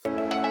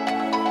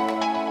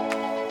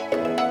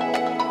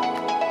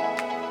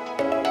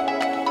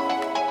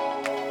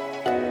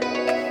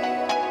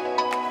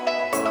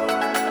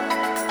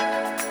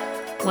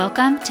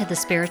Welcome to the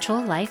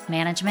Spiritual Life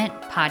Management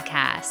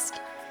Podcast,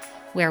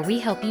 where we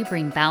help you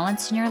bring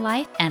balance in your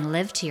life and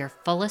live to your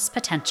fullest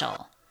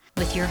potential.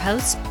 With your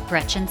host,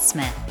 Gretchen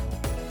Smith.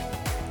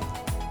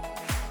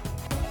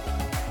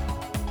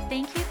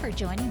 Thank you for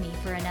joining me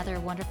for another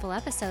wonderful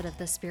episode of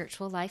the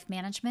Spiritual Life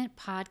Management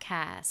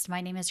Podcast.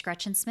 My name is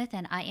Gretchen Smith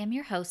and I am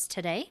your host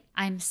today.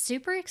 I'm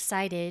super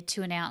excited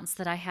to announce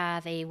that I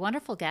have a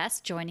wonderful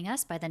guest joining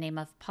us by the name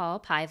of Paul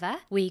Paiva.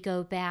 We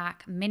go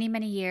back many,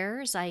 many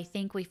years. I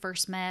think we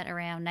first met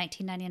around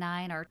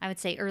 1999 or I would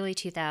say early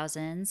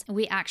 2000s.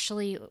 We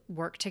actually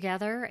work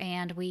together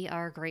and we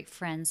are great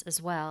friends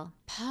as well.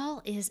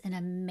 Paul is an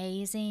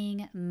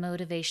amazing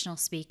motivational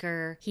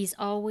speaker. He's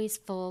always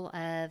full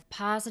of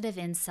positive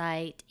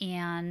insight,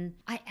 and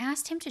I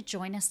asked him to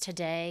join us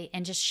today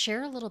and just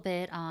share a little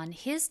bit on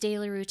his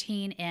daily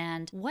routine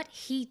and what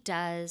he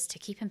does to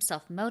keep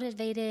himself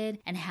motivated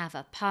and have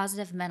a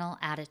positive mental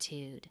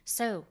attitude.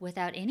 So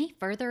without any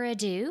further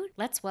ado,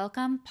 let's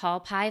welcome Paul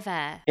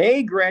Paiva.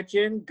 Hey,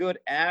 Gretchen. Good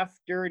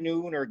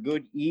afternoon or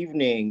good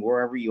evening,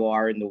 wherever you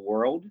are in the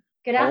world.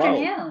 Good Hello.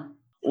 afternoon.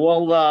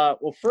 Well,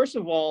 first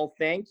of all,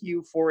 thank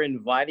you for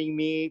inviting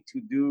me to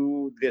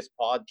do this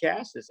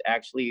podcast. It's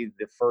actually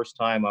the first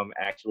time I'm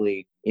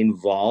actually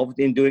involved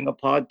in doing a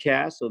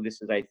podcast. So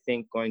this is, I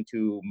think, going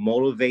to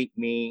motivate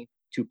me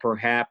to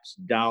perhaps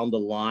down the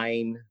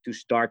line to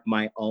start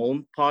my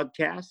own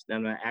podcast.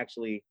 And I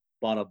actually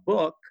bought a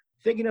book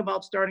thinking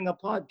about starting a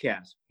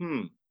podcast.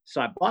 So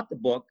I bought the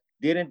book.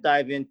 Didn't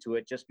dive into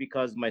it just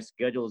because my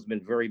schedule has been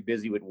very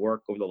busy with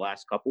work over the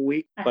last couple of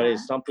weeks, but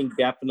it's something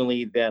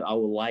definitely that I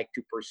would like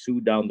to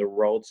pursue down the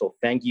road. So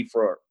thank you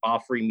for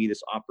offering me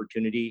this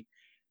opportunity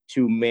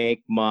to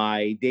make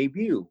my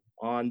debut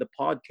on the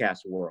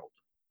podcast world.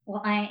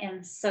 Well, I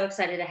am so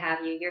excited to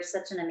have you. You're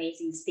such an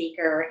amazing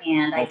speaker,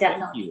 and I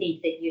definitely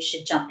think that you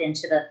should jump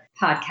into the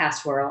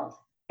podcast world.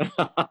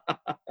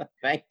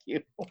 Thank you.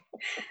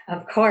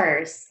 Of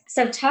course.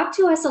 So talk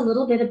to us a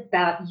little bit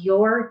about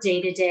your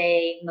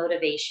day-to-day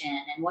motivation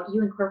and what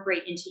you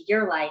incorporate into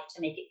your life to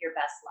make it your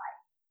best life.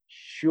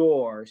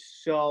 Sure.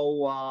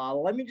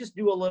 So let me just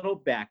do a little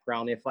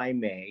background, if I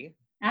may.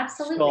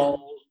 Absolutely.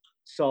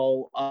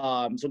 So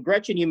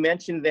Gretchen, you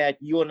mentioned that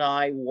you and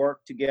I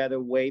worked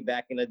together way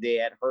back in the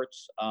day at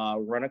Hertz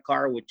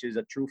Rent-A-Car, which is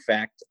a true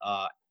fact.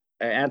 I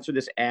answered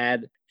this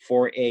ad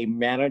for a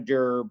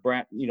manager,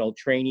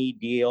 trainee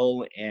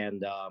deal,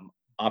 and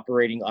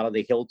operating out of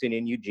the Hilton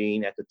in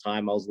Eugene. At the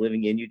time, I was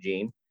living in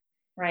Eugene.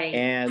 Right.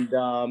 And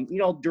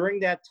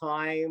during that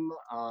time,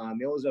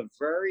 it was a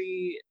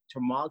very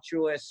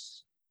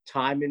tumultuous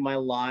time in my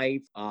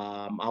life.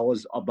 I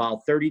was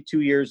about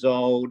 32 years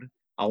old.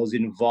 I was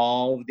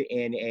involved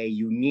in a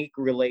unique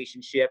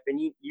relationship, and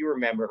you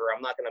remember her.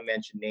 I'm not going to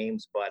mention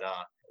names, but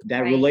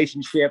that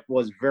relationship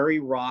was very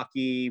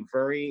rocky,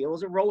 it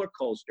was a roller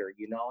coaster,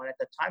 and at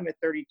the time at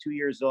 32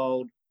 years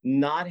old,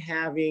 not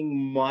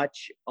having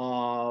much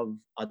of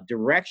a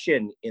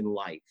direction in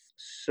life.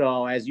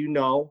 So as you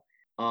know,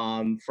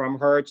 from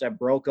Hertz, I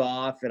broke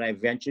off and I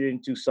ventured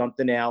into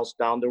something else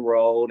down the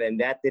road, and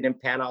that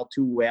didn't pan out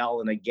too well.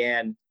 And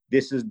again,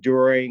 this is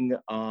during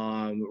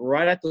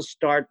right at the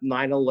start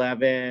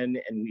 9/11,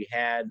 and we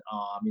had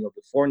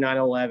before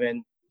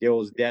 9/11 there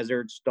was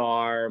Desert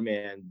Storm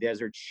and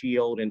Desert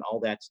Shield and all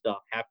that stuff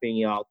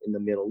happening out in the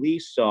Middle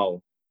East.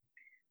 So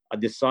I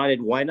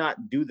decided, why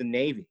not do the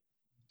Navy?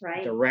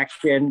 Right.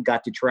 Direction,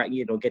 got to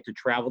get to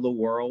travel the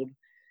world.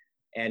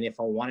 And if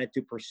I wanted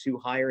to pursue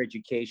higher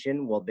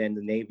education, well, then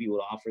the Navy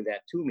would offer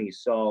that to me.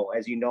 So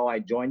as you know, I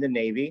joined the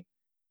Navy.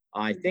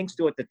 I think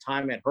still at the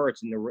time at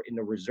Hertz in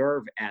the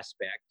reserve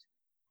aspect.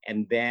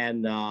 And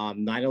then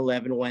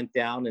 9/11 went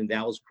down, and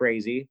that was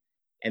crazy.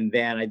 And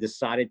then I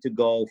decided to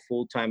go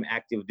full-time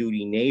active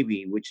duty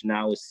Navy, which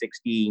now is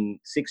 16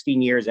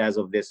 years as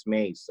of this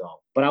May. So,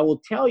 but I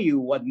will tell you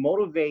what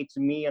motivates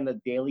me on a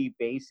daily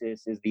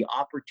basis is the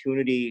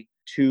opportunity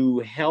to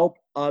help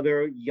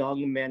other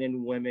young men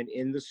and women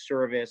in the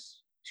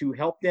service, to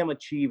help them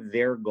achieve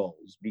their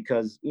goals,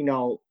 because,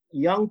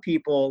 young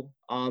people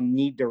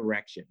need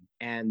direction,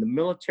 and the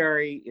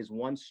military is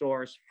one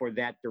source for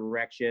that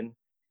direction.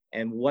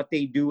 And what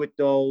they do with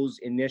those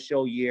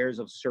initial years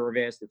of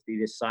service, if they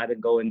decide to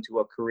go into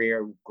a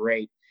career,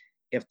 great.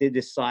 If they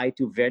decide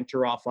to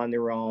venture off on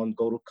their own,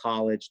 go to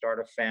college, start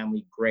a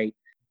family, great.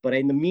 But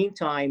in the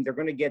meantime, they're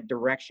going to get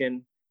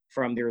direction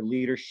from their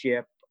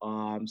leadership,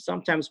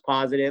 sometimes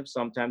positive,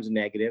 sometimes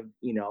negative,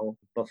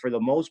 but for the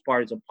most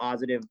part, it's a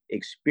positive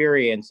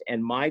experience.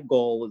 And my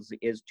goal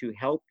is to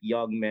help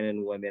young men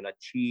and women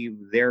achieve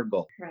their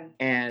goal. Right.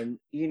 And,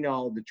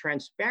 the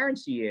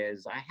transparency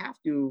is I have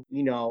to,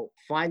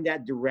 find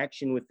that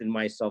direction within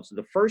myself. So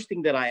the first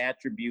thing that I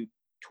attribute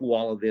to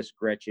all of this,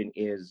 Gretchen,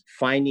 is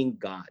finding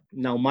God.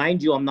 Now,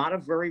 mind you, I'm not a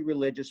very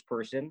religious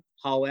person.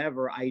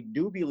 However, I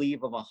do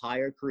believe of a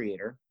higher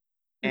creator.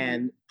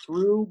 And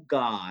through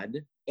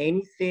God,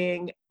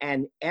 anything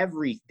and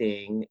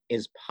everything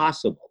is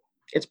possible.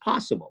 It's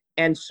possible.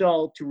 And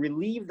so to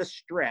relieve the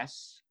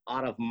stress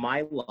out of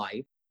my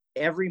life,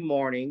 every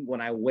morning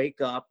when I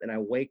wake up, and I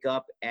wake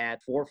up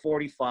at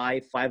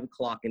 4:45, 5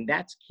 o'clock, and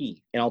that's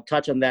key. And I'll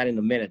touch on that in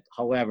a minute.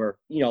 However,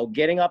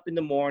 getting up in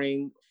the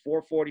morning,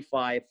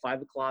 4:45,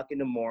 5 o'clock in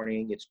the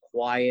morning, it's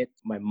quiet.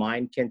 My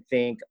mind can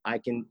think. I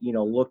can,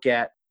 look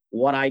at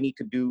what I need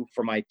to do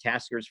for my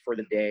taskers for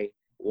the day,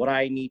 what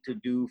I need to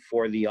do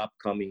for the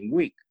upcoming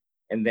week.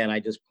 And then I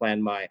just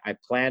plan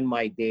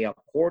my day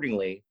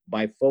accordingly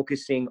by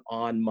focusing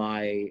on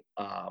my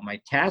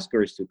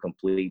taskers to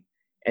complete.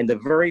 And the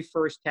very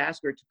first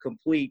tasker to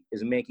complete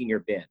is making your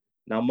bed.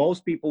 Now,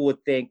 most people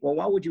would think, well,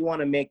 why would you want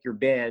to make your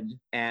bed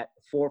at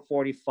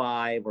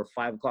 4:45 or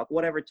 5 o'clock,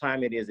 whatever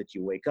time it is that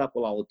you wake up?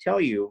 Well, I will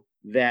tell you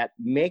that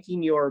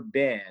making your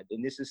bed,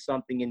 and this is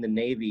something in the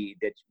Navy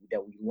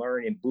that we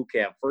learn in boot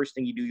camp. First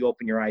thing you do, you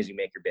open your eyes, you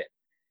make your bed.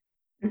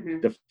 Mm-hmm.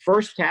 The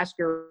first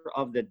tasker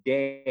of the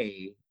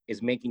day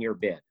is making your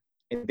bed.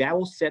 And that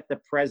will set the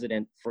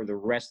precedent for the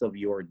rest of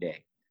your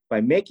day.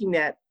 By making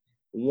that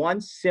one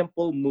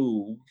simple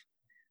move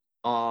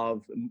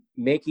of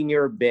making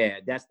your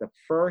bed, that's the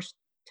first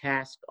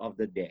task of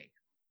the day.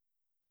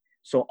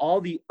 So all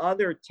the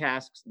other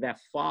tasks that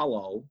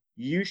follow,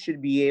 you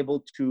should be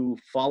able to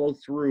follow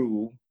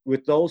through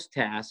with those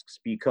tasks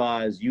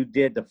because you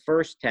did the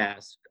first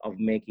task of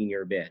making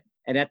your bed.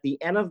 And at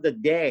the end of the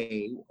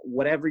day,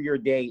 whatever your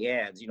day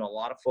ends, a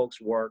lot of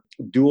folks work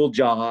dual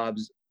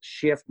jobs,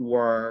 shift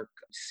work,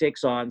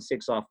 6 on,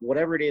 6 off,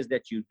 whatever it is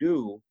that you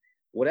do,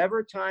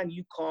 whatever time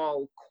you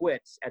call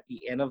quits at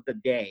the end of the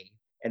day,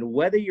 and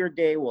whether your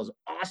day was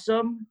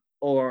awesome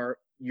or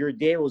your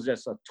day was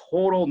just a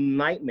total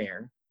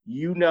nightmare,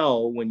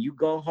 when you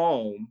go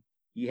home,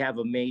 you have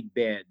a made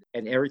bed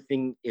and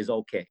everything is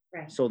okay.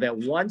 Right. So that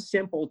one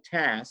simple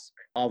task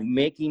of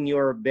making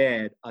your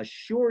bed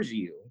assures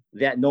you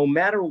that no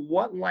matter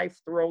what life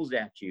throws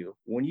at you,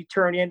 when you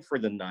turn in for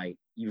the night,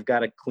 you've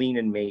got a clean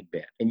and made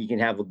bed and you can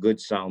have a good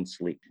sound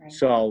sleep. Right.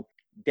 So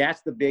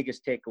that's the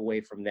biggest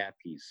takeaway from that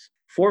piece.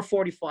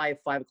 4:45,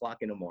 5 o'clock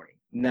in the morning.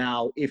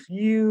 Now, if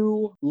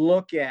you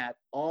look at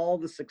all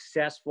the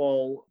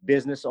successful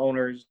business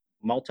owners,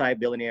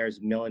 multi-billionaires,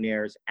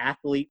 millionaires,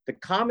 athletes, the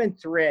common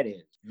thread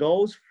is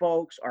those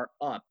folks are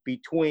up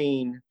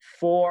between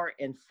 4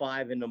 and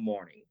 5 in the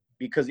morning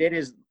because it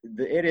is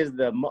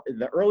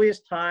the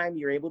earliest time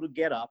you're able to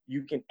get up.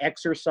 You can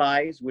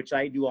exercise, which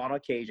I do on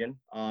occasion.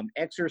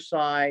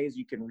 Exercise,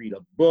 you can read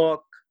a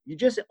book. You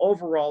just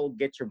overall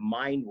get your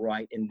mind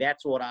right. And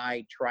that's what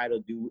I try to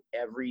do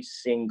every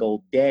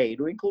single day,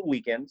 to include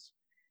weekends,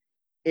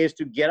 is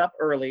to get up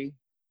early.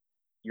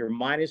 Your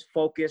mind is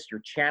focused.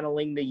 You're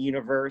channeling the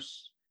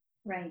universe.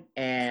 Right.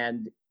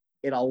 And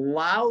it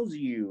allows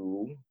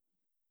you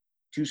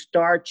to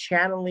start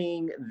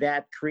channeling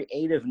that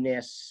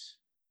creativeness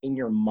in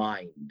your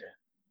mind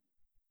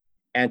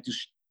and to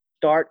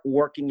start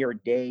working your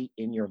day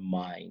in your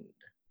mind.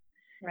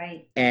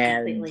 Right.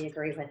 I completely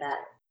agree with that.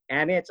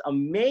 And it's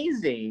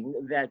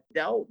amazing that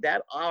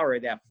hour,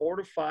 that 4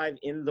 to 5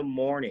 in the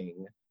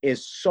morning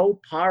is so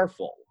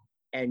powerful.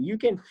 And you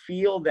can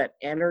feel that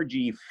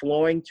energy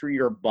flowing through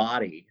your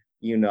body.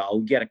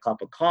 Get a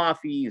cup of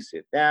coffee, you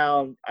sit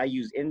down. I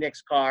use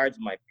index cards,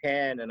 my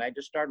pen, and I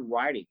just start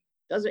writing.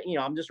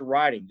 I'm just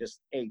writing,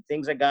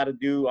 things I got to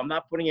do. I'm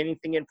not putting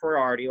anything in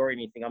priority or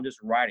anything. I'm just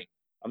writing.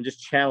 I'm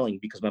just channeling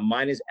because my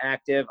mind is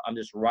active. I'm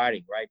just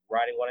writing, right?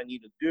 Writing what I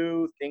need to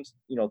do, things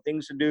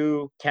to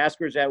do,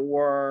 taskers at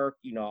work,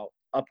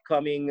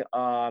 upcoming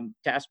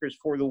taskers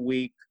for the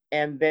week.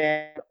 And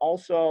then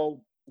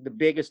also the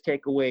biggest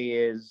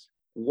takeaway is,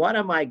 what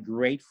am I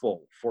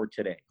grateful for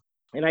today?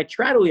 And I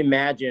try to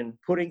imagine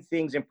putting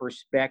things in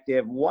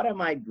perspective. What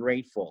am I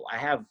grateful? I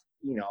have,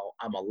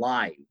 I'm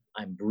alive.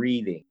 I'm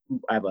breathing.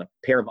 I have a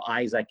pair of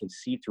eyes I can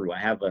see through. I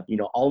have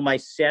all my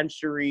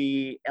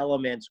sensory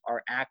elements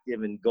are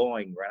active and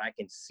going, right? I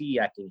can see,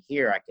 I can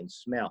hear, I can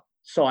smell.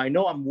 So I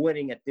know I'm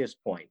winning at this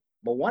point.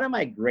 But what am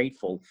I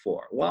grateful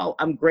for? Well,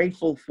 I'm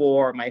grateful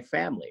for my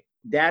family.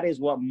 That is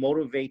what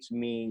motivates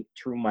me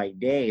through my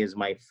day, is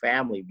my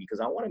family, because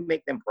I want to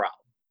make them proud.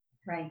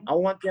 Right. I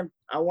want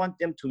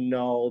them to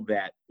know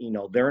that,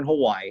 they're in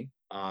Hawaii.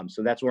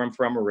 So that's where I'm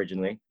from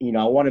originally.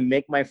 I want to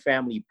make my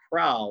family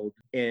proud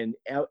in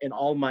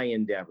all my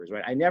endeavors,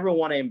 right? I never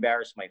want to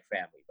embarrass my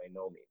family by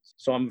no means.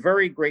 So I'm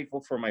very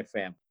grateful for my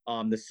family.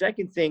 The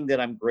second thing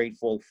that I'm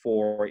grateful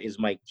for is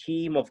my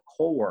team of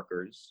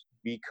coworkers,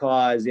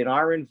 because in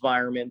our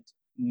environment,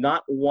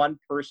 not one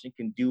person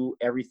can do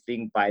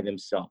everything by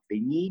themselves. They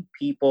need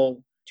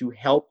people to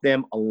help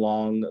them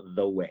along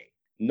the way.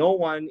 No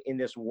one in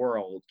this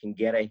world can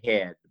get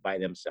ahead by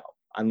themselves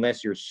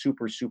unless you're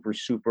super, super,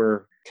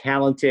 super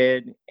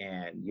talented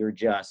and you're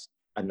just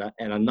an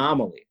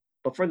anomaly.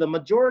 But for the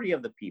majority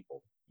of the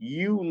people,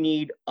 you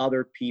need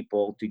other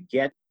people to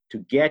get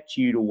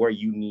you to where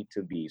you need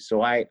to be.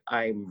 So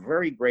I'm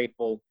very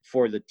grateful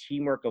for the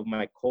teamwork of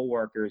my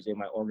coworkers in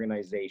my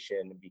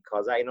organization,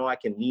 because I know I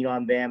can lean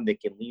on them, they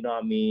can lean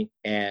on me,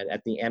 and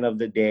at the end of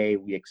the day,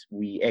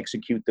 we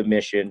execute the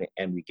mission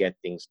and we get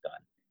things done.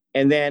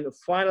 And then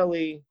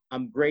finally,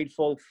 I'm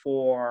grateful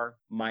for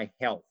my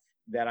health.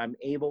 that I'm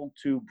able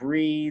to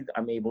breathe,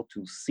 I'm able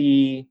to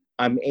see,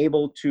 I'm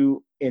able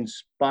to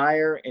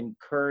inspire,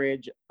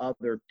 encourage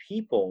other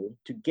people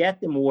to get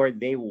them where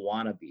they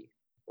want to be,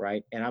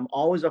 right? And I'm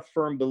always a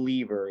firm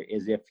believer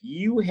is if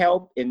you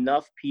help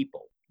enough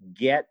people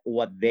get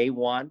what they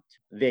want,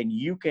 then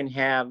you can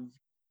have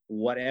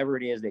whatever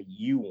it is that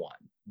you want.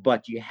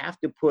 But you have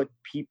to put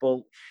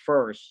people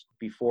first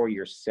before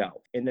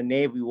yourself. In the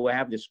Navy, we'll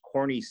have this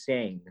corny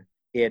saying,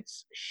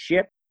 it's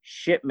ship,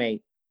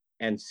 shipmate,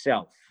 and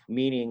self,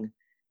 meaning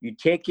you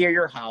take care of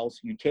your house,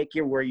 you take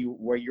care where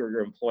your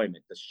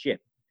employment, the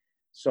ship.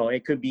 So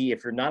it could be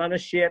if you're not on a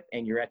ship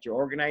and you're at your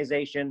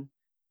organization,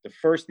 the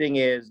first thing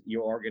is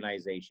your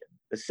organization.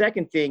 The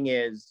second thing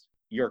is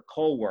your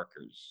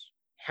coworkers,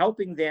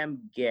 helping them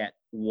get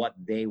what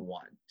they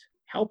want,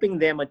 helping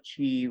them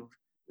achieve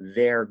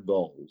their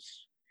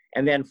goals.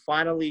 And then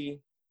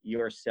finally,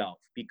 yourself,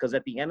 because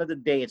at the end of the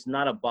day, it's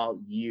not about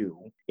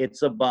you.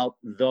 It's about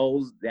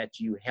those that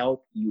you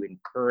help, you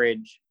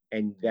encourage,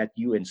 and that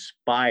you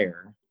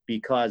inspire,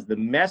 because the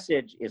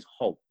message is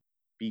hope,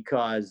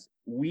 because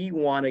we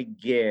want to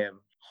give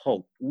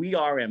hope. We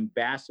are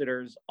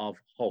ambassadors of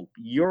hope.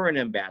 You're an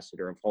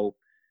ambassador of hope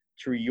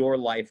through your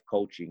life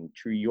coaching,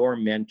 through your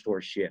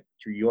mentorship,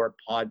 through your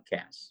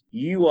podcasts.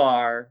 You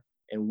are,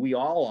 and we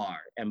all are,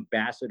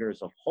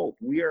 ambassadors of hope.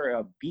 We are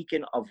a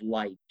beacon of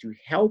light to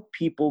help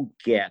people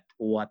get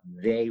what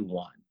they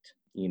want,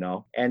 you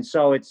know? And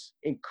so it's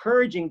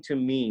encouraging to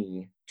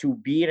me to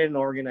be in an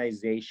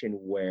organization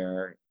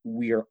where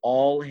we are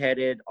all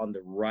headed on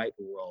the right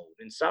road.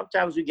 And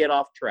sometimes we get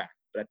off track,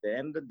 but at the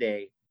end of the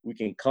day, we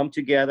can come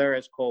together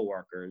as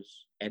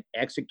coworkers and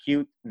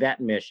execute that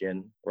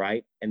mission,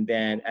 right? And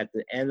then at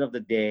the end of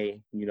the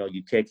day, you know,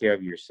 you take care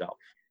of yourself.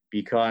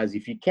 Because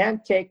if you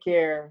can't take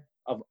care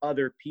of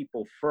other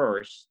people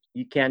first,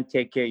 you can't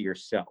take care of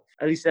yourself.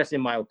 At least that's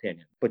in my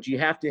opinion. But you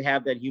have to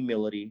have that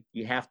humility.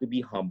 You have to be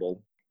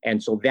humble.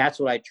 And so that's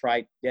what I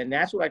try, and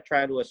that's what I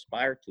try to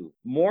aspire to.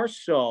 More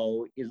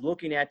so is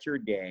looking at your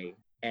day.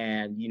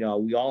 And, you know,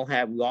 we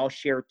all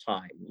share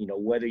time, you know,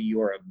 whether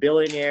you're a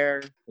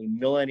billionaire, a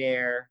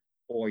millionaire,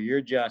 or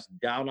you're just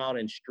down out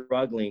and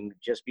struggling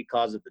just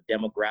because of the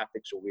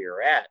demographics where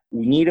we're at.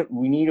 We need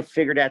to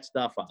figure that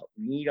stuff out.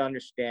 We need to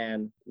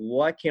understand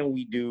what can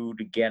we do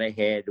to get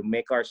ahead, to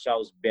make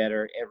ourselves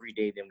better every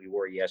day than we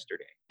were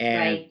yesterday.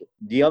 And Right.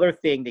 the other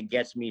thing that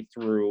gets me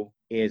through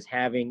is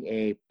having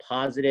a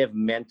positive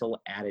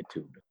mental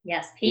attitude.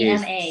 Yes,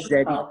 Is PMA to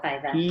setting qualify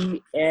that.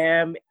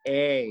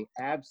 PMA,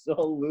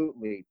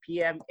 absolutely.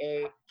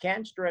 PMA,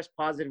 can't stress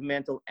positive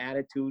mental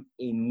attitude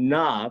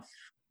enough,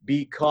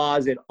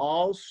 because it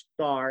all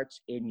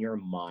starts in your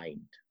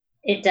mind.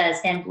 It does.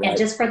 And Right.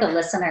 just for the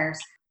listeners,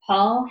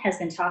 Paul has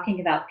been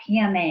talking about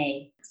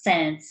PMA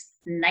since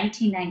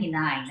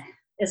 1999,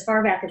 as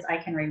far back as I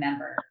can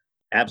remember.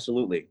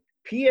 Absolutely.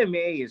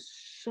 PMA is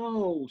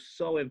so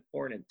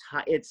important.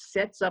 It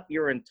sets up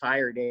your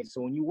entire day.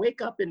 So when you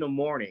wake up in the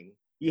morning,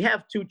 you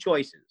have two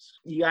choices.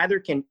 You either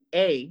can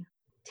A,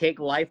 take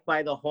life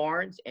by the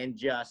horns and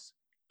just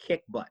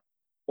kick butt.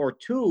 Or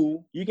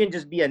two, you can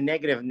just be a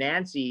negative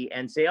Nancy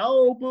and say,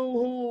 oh,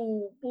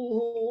 boo-hoo,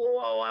 boo-hoo,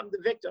 oh, I'm the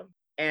victim.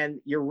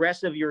 And your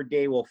rest of your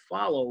day will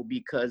follow,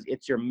 because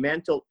it's your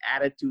mental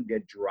attitude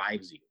that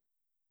drives you.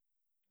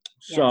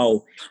 Yes.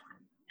 So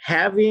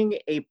having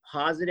a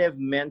positive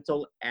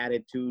mental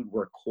attitude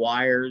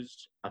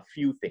requires a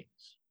few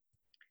things.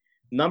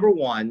 Number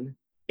one,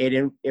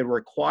 it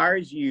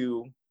requires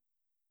you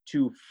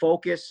to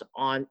focus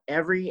on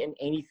every and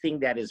anything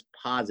that is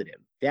positive.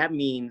 That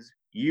means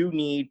you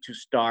need to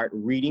start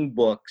reading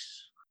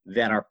books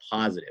that are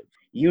positive.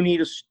 You need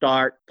to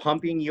start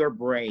pumping your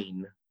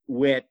brain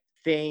with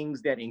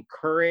things that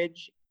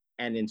encourage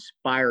and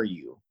inspire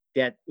you,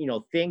 that, you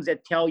know, things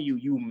that tell you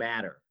you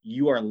matter,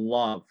 you are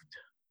loved,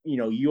 you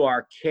know, you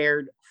are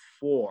cared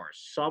for,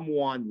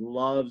 someone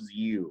loves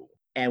you.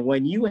 And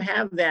when you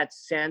have that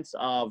sense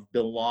of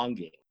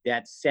belonging,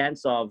 that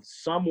sense of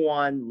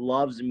someone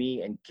loves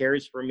me and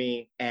cares for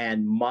me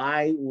and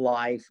my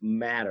life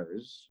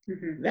matters,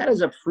 that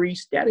is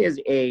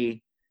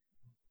a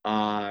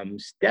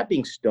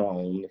stepping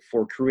stone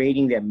for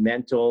creating that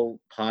mental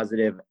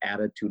positive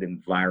attitude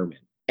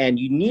environment. And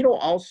you need to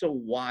also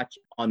watch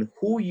on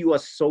who you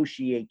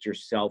associate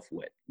yourself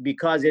with,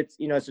 because it's,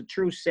 you know, it's a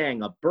true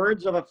saying,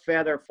 birds of a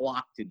feather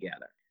flock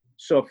together.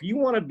 So if you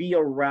want to be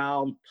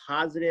around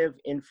positive,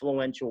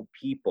 influential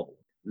people,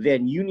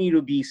 then you need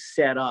to be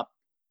set up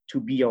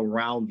to be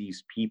around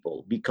these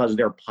people, because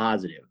they're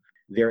positive,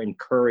 they're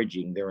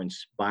encouraging, they're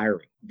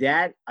inspiring.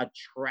 That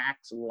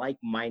attracts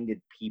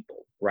like-minded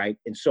people, right?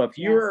 And so if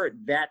you're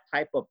that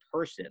type of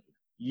person,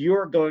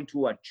 you're going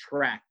to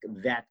attract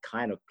that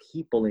kind of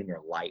people in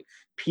your life.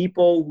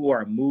 People who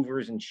are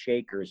movers and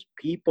shakers,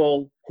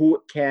 people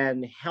who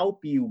can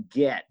help you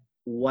get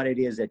what it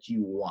is that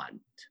you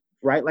want.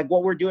 Right? Like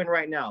what we're doing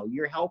right now.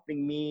 You're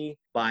helping me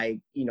by,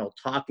 you know,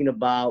 talking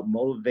about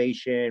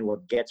motivation,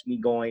 what gets me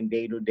going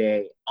day to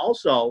day.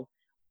 Also,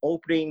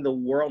 opening the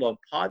world of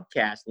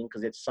podcasting,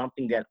 because it's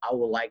something that I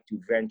would like to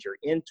venture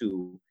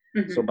into,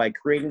 So by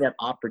creating that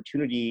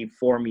opportunity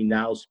for me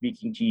now,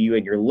 speaking to you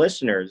and your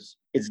listeners,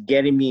 it's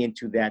getting me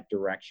into that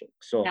direction.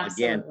 So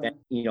Absolutely.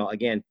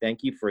 again,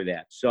 thank you for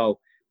that. So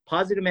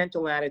positive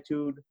mental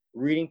attitude,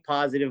 reading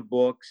positive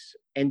books,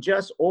 and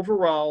just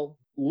overall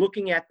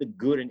looking at the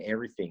good in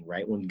everything,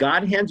 right? When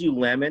God hands you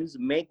lemons,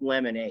 make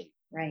lemonade.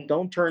 Right.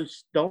 Don't turn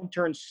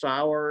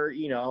sour,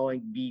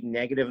 and be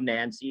negative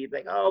Nancy.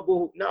 Like, oh,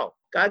 well, no.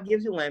 God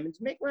gives you lemons,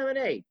 make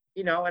lemonade.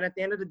 And at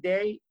the end of the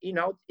day,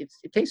 it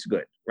tastes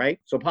good, right?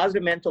 So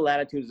positive mental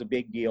attitude is a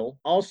big deal.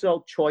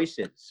 Also,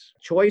 choices.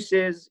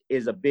 Choices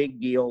is a big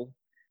deal.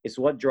 It's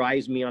what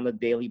drives me on a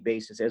daily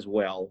basis as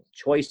well.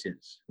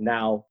 Choices.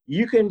 Now,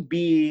 you can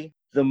be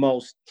the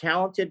most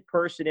talented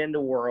person in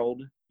the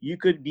world. You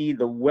could be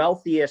the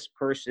wealthiest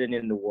person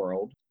in the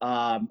world.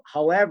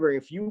 However,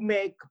 if you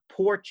make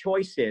poor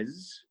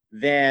choices,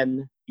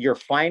 then your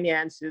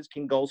finances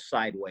can go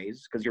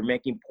sideways because you're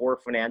making poor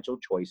financial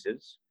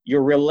choices.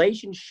 Your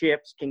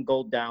relationships can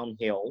go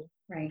downhill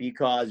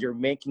because you're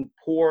making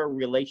poor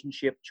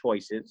relationship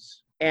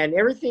choices. And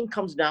everything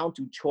comes down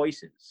to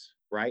choices,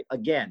 right?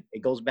 Again,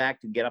 it goes back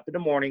to get up in the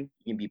morning.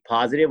 You can be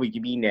positive or you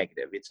can be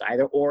negative. It's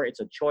either or. It's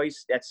a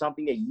choice. That's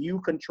something that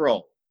you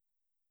control.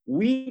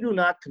 We do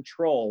not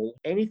control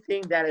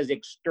anything that is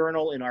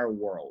external in our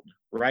world,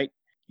 right?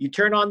 You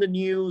turn on the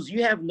news,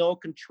 you have no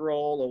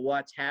control of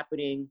what's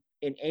happening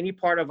in any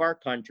part of our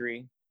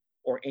country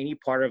or any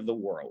part of the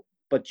world.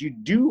 But you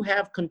do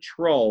have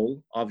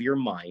control of your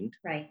mind.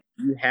 Right.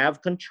 You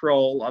have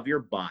control of your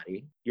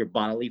body, your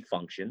bodily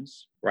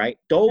functions, right?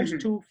 Those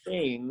two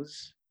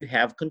things you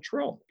have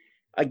control.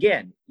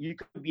 Again, you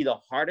could be the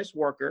hardest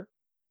worker.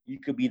 You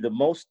could be the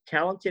most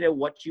talented at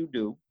what you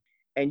do.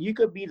 And you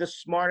could be the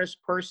smartest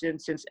person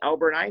since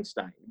Albert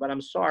Einstein. But I'm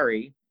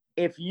sorry,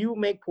 if you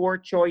make poor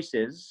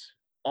choices,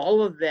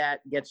 all of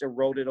that gets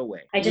eroded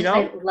away.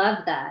 I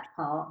love that,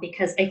 Paul,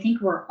 because I think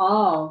we're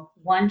all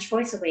one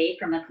choice away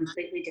from a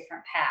completely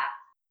different path.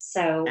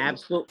 So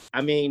absolutely.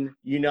 I mean,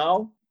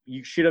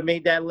 you should have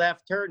made that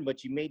left turn,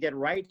 but you made that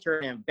right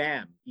turn and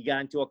bam, you got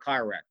into a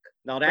car wreck.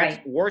 Now that's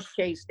worst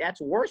case. That's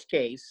worst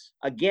case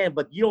again,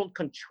 but you don't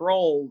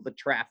control the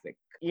traffic.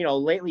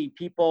 Lately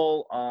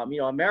people,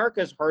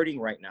 America's hurting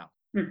right now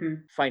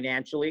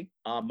financially.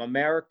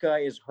 America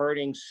is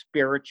hurting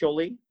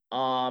spiritually.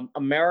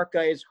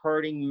 America is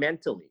hurting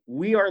mentally.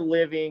 We are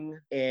living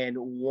in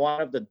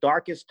one of the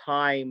darkest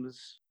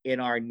times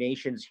in our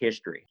nation's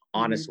history,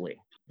 honestly.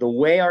 The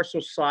way our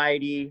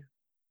society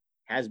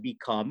has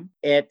become,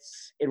 it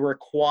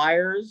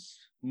requires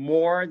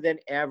more than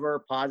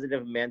ever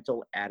positive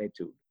mental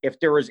attitude. If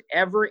there was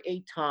ever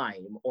a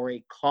time or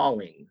a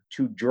calling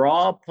to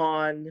draw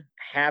upon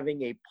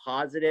having a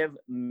positive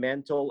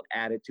mental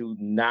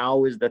attitude,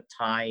 now is the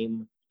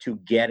time to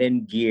get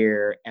in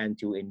gear and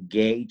to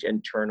engage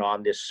and turn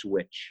on this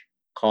switch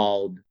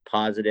called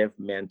positive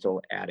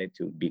mental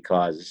attitude,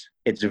 because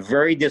it's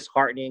very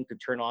disheartening to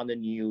turn on the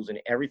news and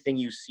everything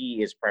you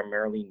see is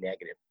primarily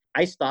negative.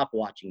 I stopped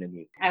watching the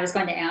news. I was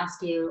going to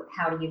ask you,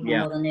 how do you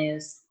handle the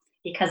news?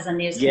 Because the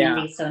news Yeah.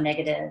 can be so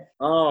negative.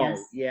 Oh,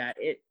 Yes. yeah.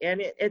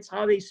 It's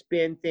how they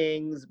spin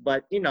things,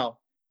 but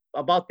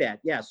about that.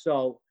 Yeah.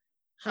 So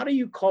how do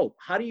you cope?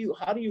 How do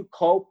you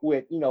cope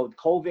with,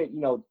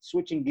 COVID,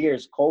 switching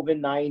gears,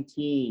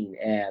 COVID-19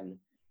 and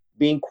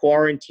being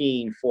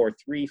quarantined for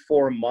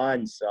 3-4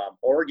 months?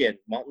 Oregon,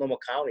 Multnomah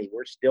County,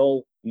 we're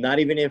still not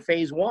even in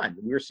phase 1.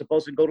 We were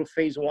supposed to go to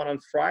phase 1 on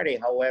Friday.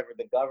 However,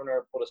 the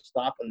governor put a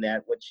stop on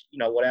that, which,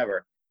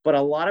 whatever. But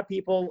a lot of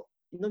people,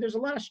 there's a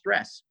lot of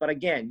stress. But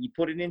again, you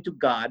put it into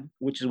God,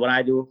 which is what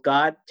I do.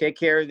 God, take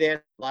care of this,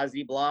 blah,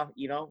 blah,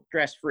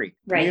 stress free.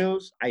 Right.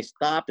 News, I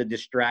stop the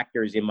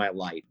distractors in my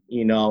life.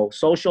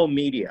 Social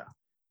media.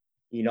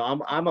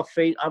 I'm a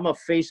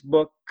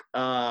Facebook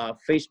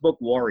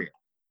warrior.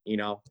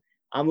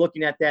 I'm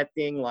looking at that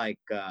thing like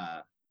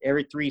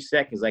every 3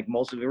 seconds, like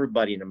most of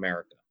everybody in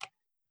America.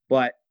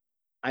 But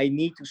I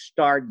need to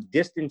start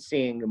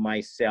distancing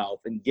myself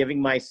and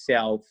giving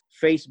myself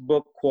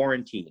Facebook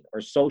quarantine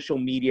or social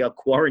media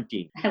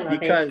quarantine,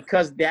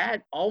 because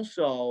that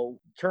also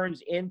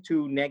turns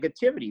into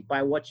negativity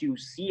by what you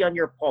see on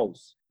your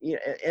posts.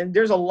 And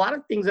there's a lot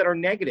of things that are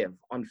negative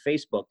on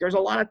Facebook. There's a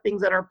lot of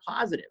things that are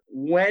positive.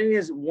 When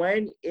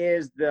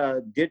is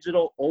the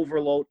digital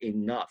overload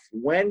enough?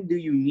 When do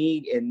you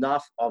need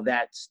enough of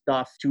that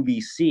stuff to be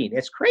seen?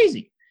 It's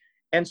crazy.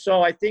 And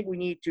so I think we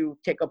need to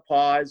take a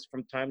pause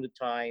from time to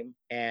time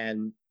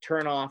and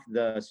turn off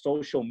the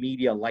social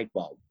media light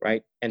bulb,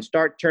 right? And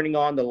start turning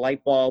on the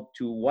light bulb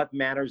to what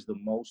matters the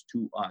most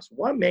to us.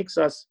 What makes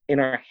us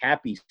in our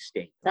happy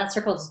state? That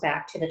circles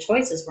back to the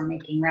choices we're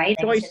making, right?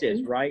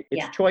 Choices, right?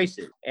 It's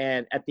choices.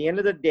 And at the end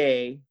of the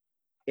day,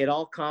 it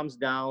all comes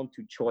down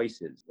to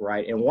choices,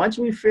 right? And once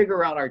we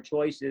figure out our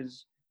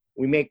choices,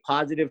 we make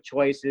positive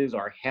choices,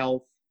 our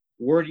health,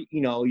 your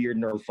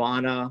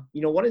nirvana.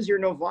 What is your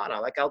nirvana?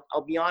 Like,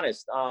 I'll be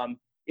honest.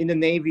 In the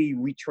Navy,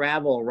 we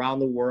travel around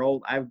the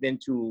world. I've been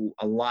to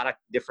a lot of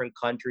different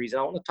countries.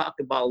 And I want to talk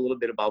about a little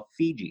bit about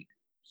Fiji.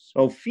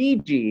 So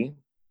Fiji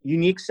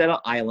unique set of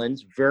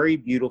islands, very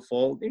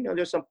beautiful.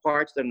 There's some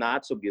parts that are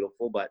not so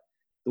beautiful, but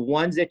the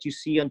ones that you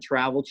see on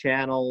Travel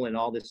Channel and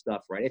all this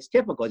stuff, right? It's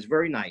typical. It's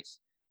very nice.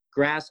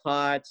 Grass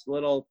huts,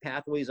 little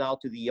pathways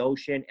out to the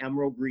ocean,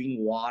 emerald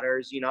green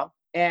waters.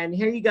 And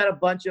here you got a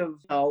bunch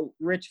of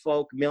rich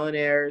folk,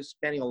 millionaires,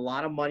 spending a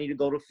lot of money to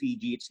go to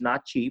Fiji. It's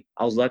not cheap.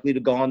 I was lucky to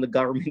go on the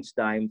government's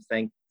dime,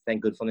 thank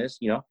goodness.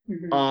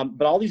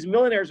 But all these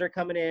millionaires are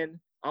coming in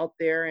out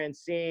there and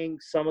seeing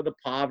some of the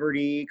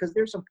poverty, because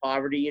there's some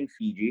poverty in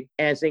Fiji,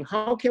 and saying,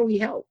 how can we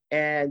help?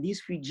 And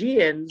these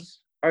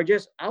Fijians are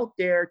just out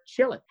there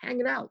chilling,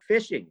 hanging out,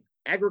 fishing,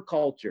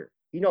 agriculture,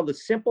 the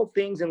simple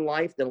things in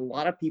life that a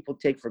lot of people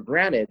take for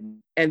granted.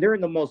 And they're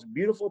in the most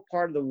beautiful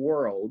part of the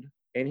world.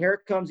 And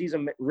here comes these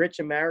rich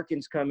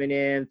Americans coming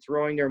in,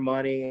 throwing their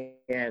money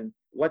and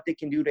what they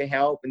can do to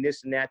help and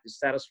this and that to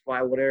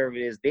satisfy whatever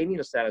it is they need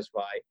to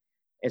satisfy.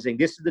 And saying,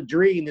 this is the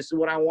dream. This is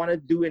what I want to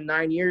do in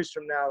 9 years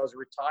from now, is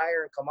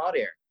retire and come out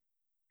here.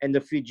 And the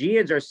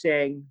Fijians are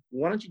saying,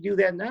 why don't you do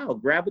that now?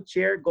 Grab a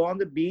chair, go on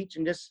the beach,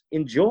 and just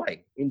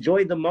enjoy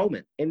the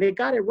moment. And they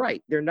got it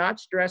right. They're not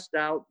stressed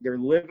out. They're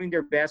living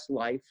their best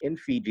life in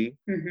Fiji.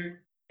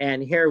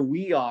 And here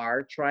we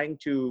are trying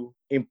to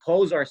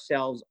impose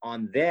ourselves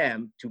on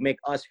them to make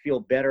us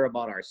feel better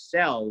about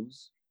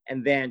ourselves,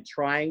 and then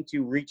trying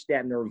to reach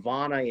that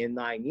nirvana in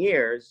 9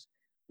 years,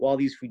 while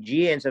these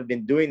Fijians have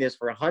been doing this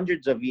for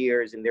hundreds of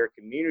years in their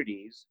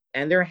communities,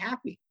 and they're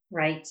happy.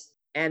 Right.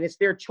 And it's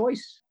their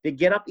choice. They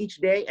get up each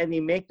day and they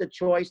make the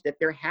choice that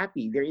they're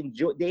happy.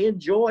 They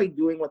enjoy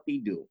doing what they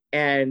do.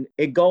 And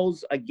it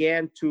goes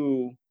again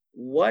to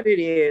what it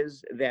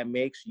is that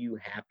makes you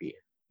happy.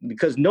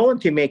 Because no one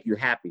can make you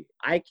happy.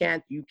 I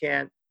can't, you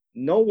can't.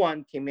 No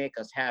one can make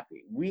us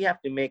happy. We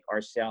have to make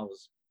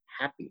ourselves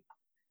happy,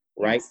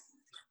 right? Yes.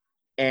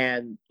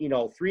 And,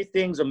 3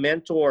 things a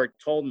mentor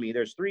told me,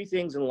 there's 3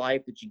 things in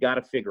life that you got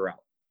to figure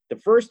out. The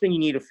first thing you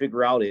need to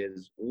figure out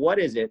is, what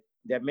is it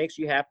that makes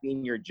you happy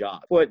in your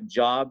job? Put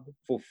job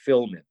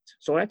fulfillment.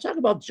 So when I talk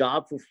about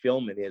job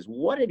fulfillment, is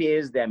what it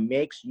is that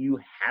makes you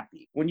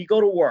happy when you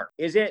go to work.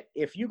 Is it,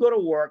 if you go to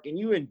work and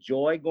you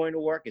enjoy going to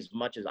work as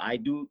much as I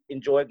do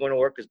enjoy going to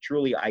work, because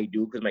truly I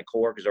do, because my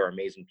coworkers are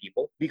amazing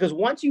people. Because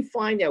once you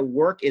find that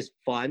work is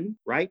fun,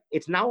 right?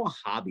 It's now a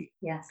hobby.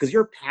 Yes. Because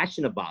you're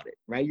passionate about it,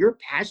 right? You're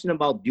passionate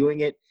about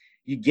doing it.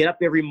 You get up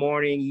every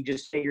morning, you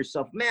just say to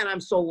yourself, man, I'm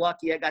so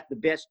lucky. I got the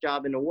best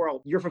job in the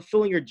world. You're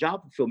fulfilling your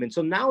job fulfillment.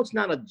 So now it's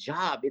not a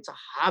job, it's a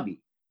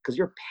hobby, because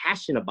you're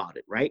passionate about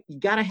it, right? You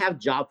got to have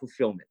job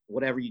fulfillment,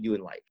 whatever you do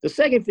in life. The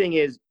second thing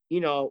is,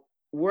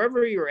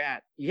 wherever you're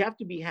at, you have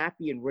to be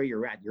happy in where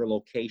you're at, your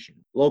location.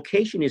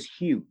 Location is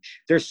huge.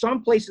 There's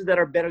some places that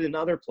are better than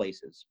other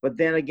places. But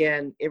then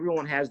again,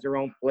 everyone has their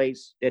own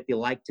place that they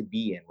like to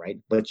be in, right?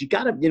 But you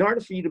got to, in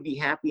order for you to be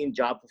happy and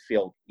job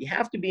fulfilled, you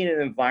have to be in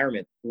an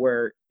environment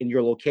where in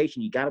your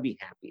location, you got to be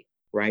happy,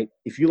 right?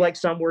 If you like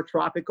somewhere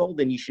tropical,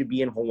 then you should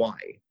be in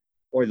Hawaii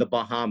or the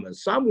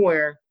Bahamas,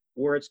 somewhere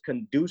where it's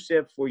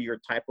conducive for your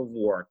type of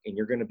work, and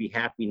you're going to be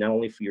happy not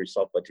only for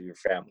yourself, but to your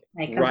family.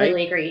 I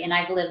completely agree. And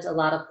I've lived a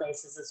lot of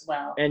places as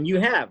well. And you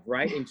have,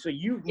 right? And so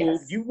you've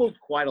moved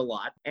quite a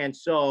lot. And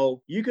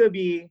so you could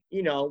be,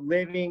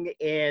 living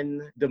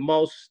in the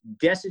most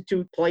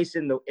destitute place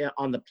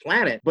on the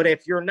planet. But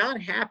if you're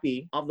not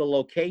happy of the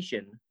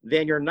location,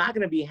 then you're not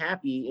going to be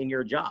happy in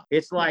your job.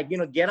 It's like,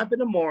 get up in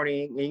the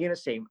morning and you're going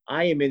to say,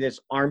 I am in this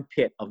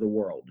armpit of the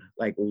world.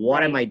 Like,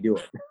 what am I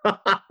doing?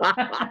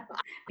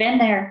 Been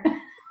there.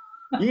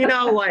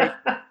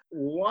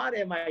 What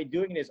am I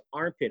doing in this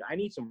armpit? I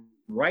need some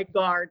right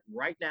guard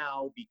right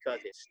now because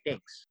it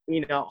stinks.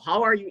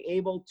 How are you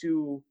able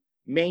to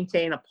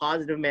maintain a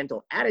positive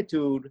mental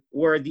attitude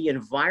where the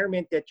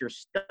environment that you're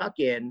stuck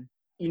in,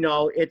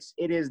 it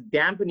is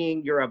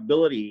dampening your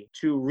ability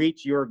to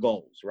reach your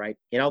goals, right?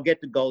 And I'll get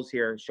to goals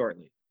here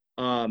shortly.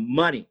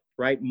 Money,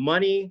 right?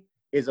 Money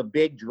is a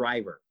big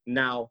driver.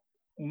 Now,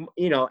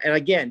 and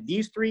again,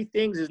 these 3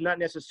 things is not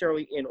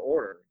necessarily in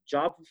order: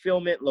 job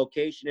fulfillment,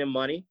 location, and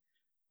money.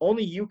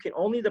 Only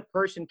the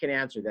person can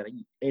answer that.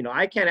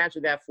 I can't answer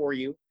that for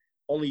you.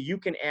 Only you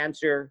can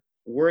answer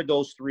where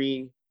those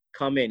 3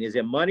 come in. Is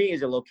it money?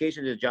 Is it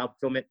location? Is it job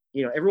fulfillment?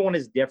 Everyone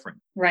is different.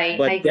 Right.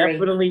 But I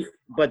agree.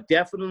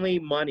 definitely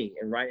money.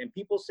 And right. And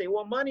people say,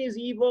 well, money is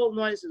evil.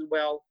 No, I says,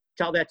 well,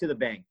 tell that to the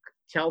bank.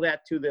 Tell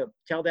that to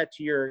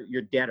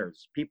your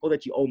debtors, people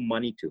that you owe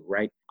money to,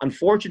 right?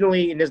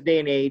 Unfortunately, in this day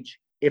and age,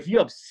 if you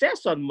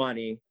obsess on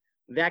money,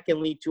 that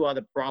can lead to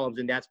other problems,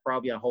 and that's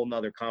probably a whole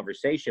nother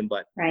conversation.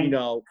 But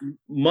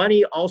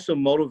money also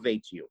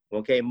motivates you.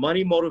 Okay,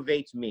 money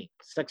motivates me.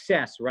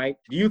 Success, right?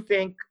 Do you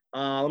think?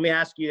 Let me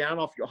ask you. I don't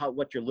know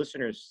what your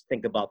listeners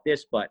think about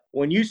this, but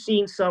when you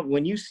see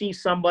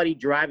somebody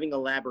driving a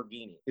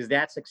Lamborghini, is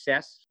that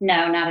success?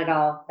 No, not at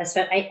all.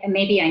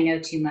 Maybe I know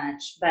too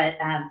much, but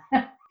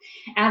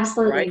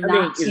absolutely right?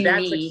 not to me. Is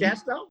that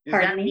success though?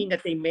 Does that mean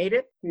that they made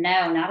it?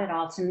 No, not at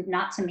all.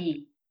 Not to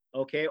me.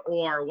 Okay,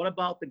 or what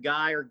about the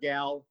guy or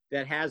gal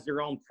that has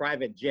their own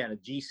private jet, a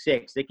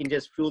G6? They can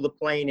just fuel the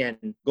plane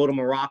and go to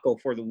Morocco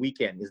for the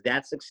weekend. Is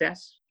that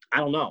success? I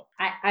don't know.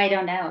 I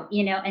don't know,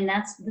 and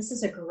this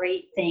is a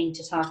great thing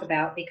to talk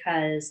about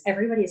because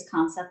everybody's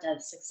concept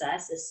of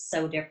success is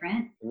so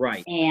different.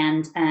 Right.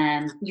 And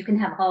you can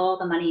have all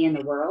the money in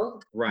the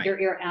world. Right.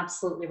 You're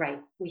absolutely right.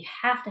 We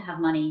have to have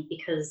money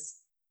because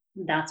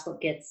that's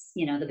what gets,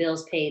 the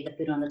bills paid, the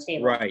food on the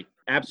table. Right.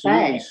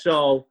 Absolutely. But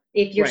So,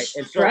 if you're right.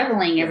 And so,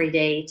 struggling yeah. every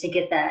day to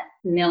get that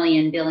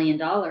 $1 billion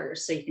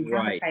so you can have a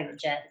Right. private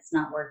jet, it's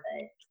not worth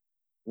it.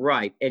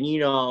 Right. And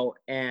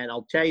and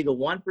I'll tell you, the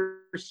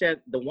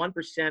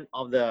 1%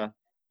 of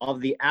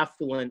the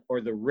affluent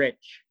or the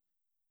rich,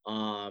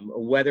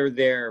 whether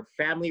they're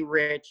family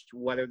rich,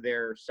 whether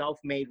they're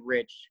self-made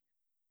rich,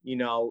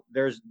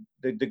 there's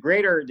the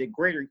greater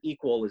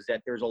equal is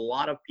that there's a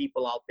lot of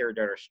people out there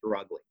that are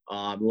struggling.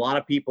 A lot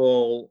of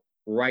people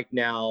right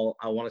now,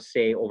 I want to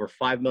say over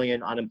 5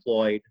 million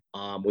unemployed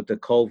with the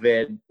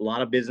COVID. A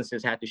lot of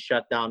businesses had to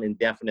shut down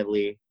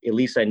indefinitely. At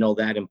least I know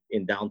that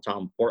in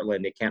downtown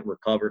Portland, they can't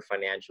recover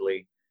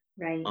financially.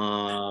 Right.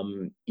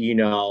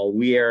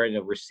 We are in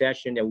a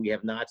recession that we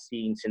have not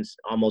seen since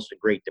almost the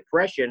Great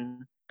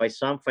Depression by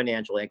some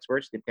financial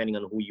experts, depending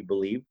on who you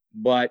believe.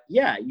 But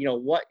yeah,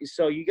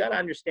 so you got to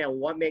understand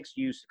what makes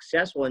you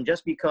successful. And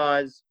just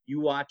because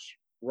you watch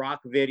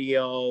rock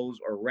videos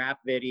or rap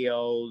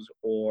videos,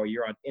 or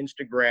you're on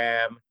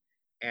Instagram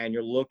and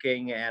you're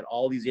looking at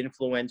all these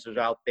influencers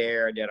out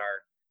there that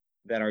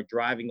are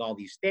driving all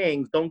these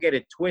things, don't get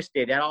it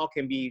twisted. That all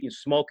can be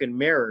smoke and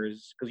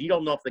mirrors because you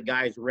don't know if the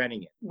guy's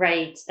renting it.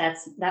 Right. That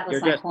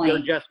was my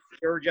point.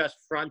 They're just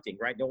fronting,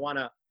 right?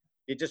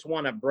 They just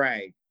want to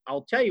brag.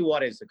 I'll tell you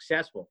what is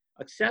successful.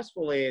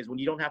 Successful is when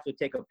you don't have to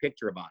take a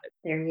picture about it.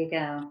 There you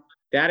go.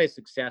 That is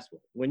successful.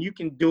 When you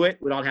can do it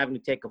without having to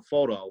take a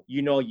photo,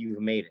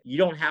 you've made it. You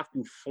don't have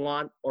to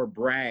flaunt or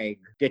brag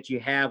that you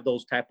have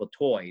those type of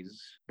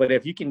toys. But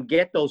if you can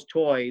get those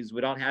toys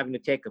without having to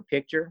take a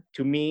picture,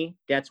 to me,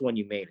 that's when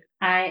you made it.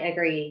 I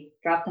agree.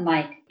 Drop the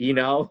mic.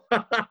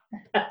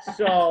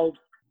 So,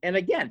 and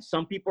again,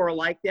 some people are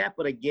like that.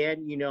 But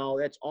again,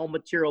 that's all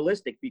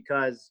materialistic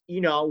because,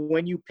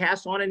 when you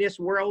pass on in this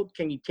world,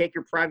 can you take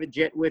your private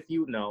jet with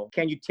you? No.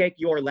 Can you take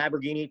your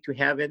Lamborghini to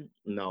heaven?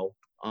 No.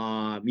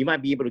 You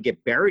might be able to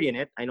get buried in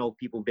it. I know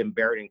people have been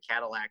buried in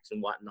Cadillacs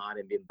and whatnot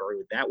and been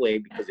buried that way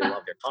because they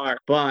love their car.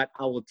 But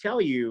I will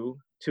tell you,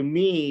 to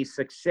me,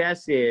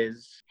 success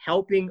is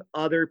helping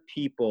other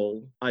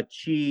people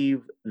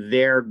achieve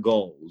their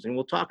goals. And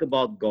we'll talk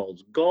about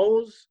goals.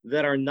 Goals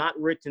that are not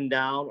written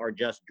down are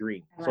just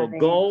dreams. So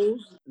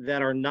goals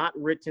that are not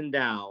written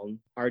down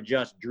are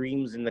just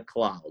dreams in the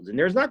clouds. And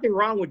there's nothing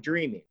wrong with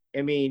dreaming.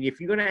 I mean, if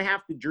you're going to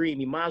have to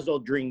dream, you might as well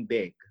dream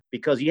big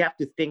because you have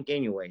to think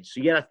anyway. So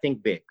you got to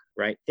think big,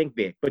 right? Think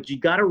big. But you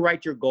got to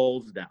write your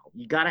goals down.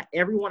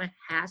 Everyone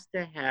has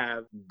to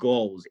have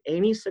goals.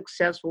 Any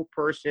successful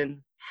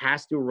person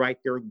has to write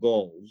their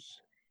goals,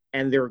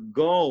 and their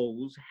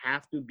goals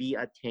have to be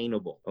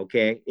attainable.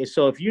 Okay.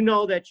 So if you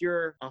know that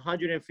you're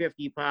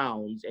 150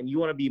 pounds and you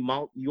want to be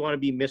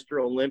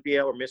Mr.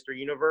 Olympia or Mr.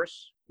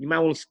 Universe, you might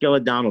want to scale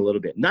it down a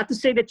little bit. Not to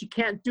say that you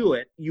can't do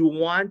it. You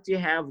want to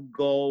have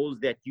goals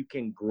that you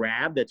can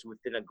grab, that's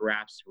within a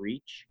grasp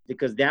reach,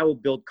 because that will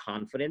build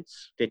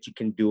confidence that you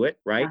can do it,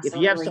 right? Absolutely.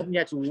 If you have something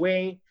that's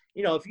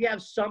if you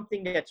have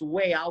something that's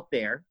way out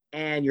there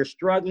and you're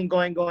struggling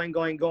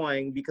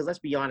going, because let's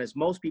be honest,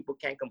 most people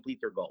can't complete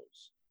their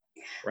goals.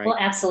 Right. Well,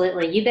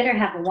 absolutely. You better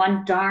have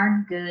one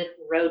darn good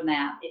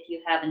roadmap if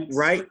you have an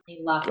extremely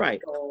lofty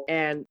goal.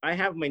 And I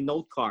have my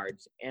note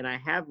cards and I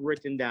have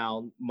written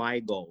down my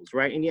goals,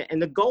 right?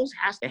 And the goals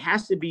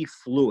has to be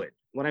fluid.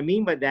 What I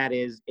mean by that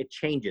is it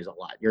changes a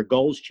lot. Your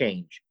goals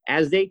change.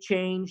 As they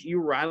change, you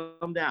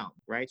write them down,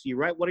 right? So you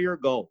write, what are your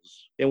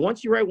goals? Then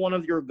once you write one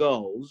of your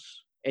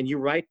goals and you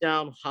write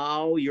down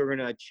how you're going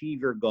to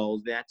achieve your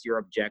goals, that's your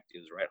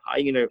objectives, right?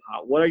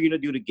 What are you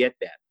going to do to get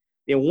that?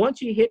 Then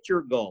once you hit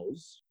your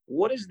goals,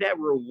 what is that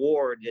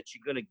reward that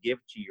you're going to give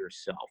to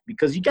yourself?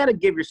 Because you got to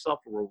give yourself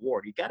a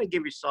reward. You got to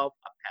give yourself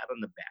a pat on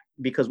the back,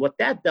 because what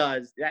that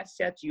does, that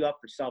sets you up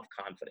for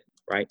self-confidence,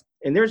 right?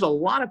 And there's a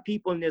lot of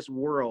people in this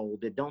world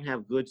that don't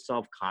have good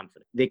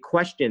self-confidence. They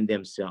question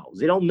themselves.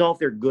 They don't know if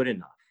they're good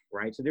enough,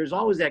 right? So there's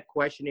always that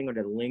questioning or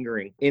the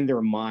lingering in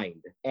their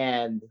mind.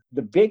 And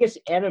the biggest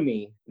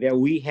enemy that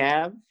we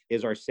have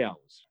is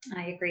ourselves.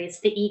 I agree.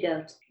 It's the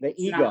ego. It's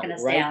ego, not going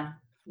to right? stand.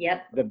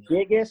 Yep. The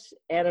biggest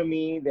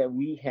enemy that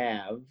we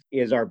have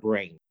is our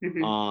brain.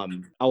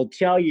 Mm-hmm. I'll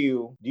tell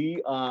you,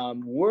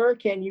 where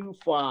can you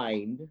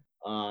find,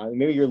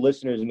 maybe your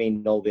listeners may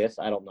know this,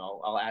 I don't know.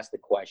 I'll ask the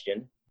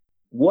question.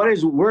 Where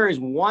is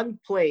one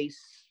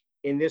place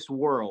in this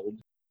world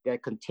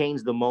that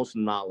contains the most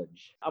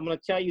knowledge? I'm going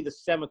to tell you the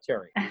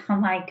cemetery. Oh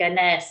my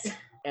goodness.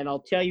 And I'll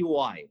tell you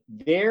why.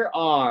 There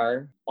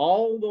are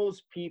all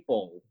those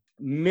people,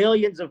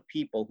 millions of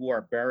people who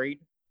are buried,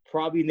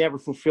 probably never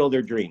fulfill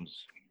their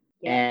dreams.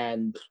 Yeah.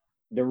 And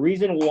the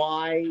reason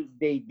why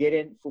they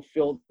didn't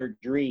fulfill their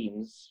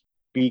dreams,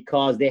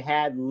 because they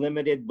had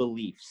limited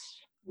beliefs.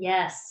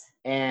 Yes.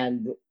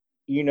 And,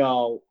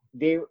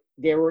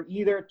 they were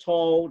either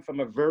told from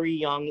a very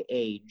young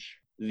age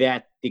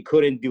that they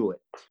couldn't do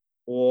it,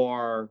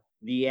 or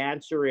the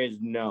answer is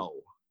no,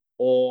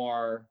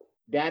 or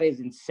that is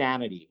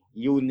insanity.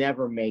 You will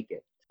never make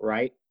it,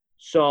 right?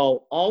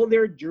 So all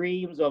their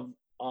dreams of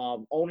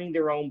owning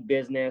their own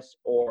business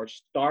or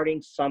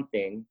starting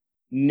something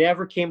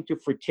never came to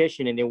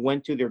fruition, and they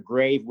went to their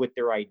grave with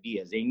their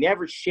ideas. They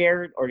never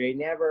shared, or they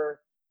never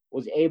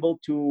was able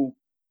to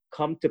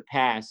come to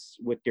pass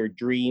with their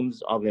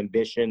dreams of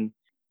ambition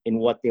in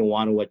what they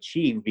want to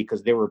achieve,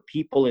 because there were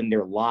people in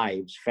their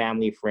lives,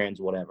 family, friends,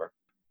 whatever,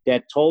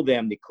 that told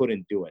them they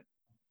couldn't do it.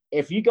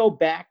 If you go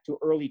back to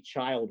early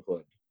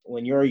childhood,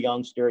 when you're a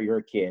youngster, you're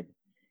a kid,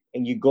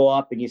 and you go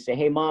up and you say,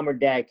 hey, mom or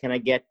dad, can I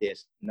get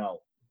this?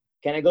 No.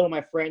 Can I go to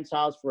my friend's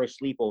house for a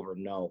sleepover?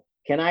 No.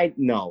 Can I?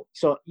 No.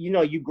 So,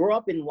 you grow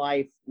up in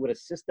life with a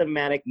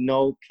systematic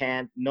no,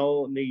 can't,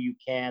 no, no, you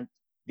can't.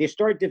 They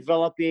start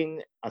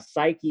developing a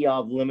psyche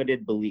of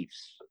limited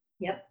beliefs.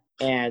 Yep.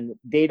 And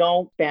they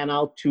don't pan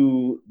out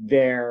to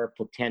their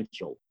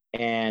potential.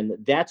 And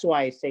that's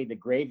why I say the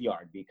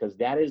graveyard, because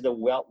that is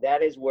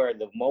where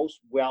the most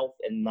wealth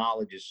and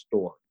knowledge is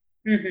stored.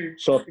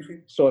 Mm-hmm.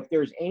 So if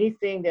there's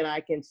anything that I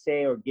can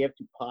say or give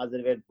to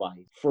positive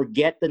advice,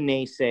 forget the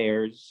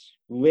naysayers,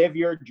 live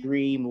your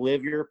dream,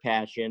 live your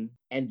passion,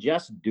 and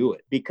just do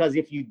it. Because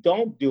if you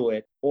don't do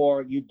it,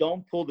 or you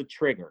don't pull the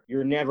trigger,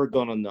 you're never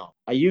going to know.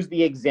 I use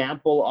the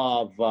example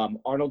of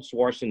Arnold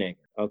Schwarzenegger,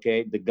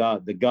 okay, the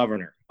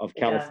governor of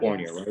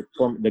California, yes. Right?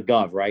 From the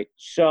gov, right?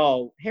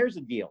 So here's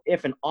the deal.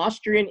 If an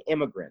Austrian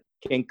immigrant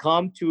can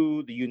come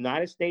to the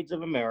United States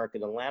of America,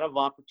 the land of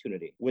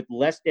opportunity, with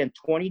less than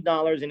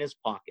 $20 in his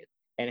pocket,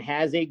 and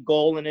has a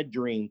goal and a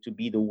dream to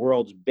be the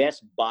world's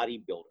best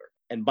bodybuilder.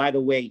 And by the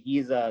way,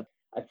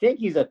 I think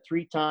he's a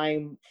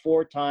 3-time,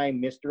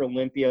 4-time Mr.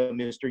 Olympia,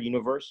 Mr.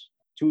 Universe,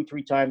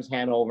 2-3 times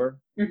Hanover.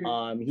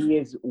 Mm-hmm. He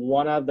is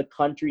one of the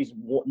country's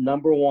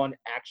 #1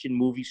 action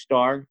movie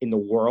star in the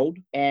world,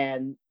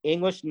 and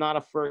English not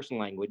a first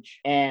language.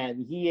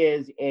 And he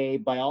is,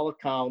 by all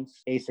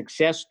accounts, a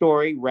success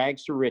story,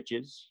 rags to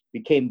riches,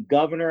 became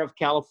governor of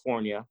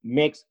California,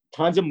 makes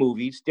tons of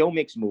movies, still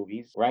makes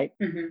movies, right?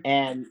 Mm-hmm.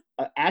 And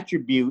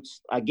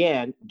attributes,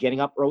 again, getting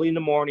up early in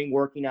the morning,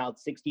 working out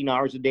 16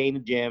 hours a day in the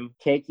gym,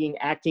 taking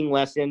acting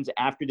lessons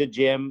after the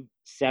gym,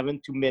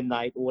 7 to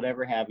midnight, or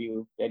whatever have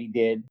you, that he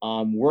did.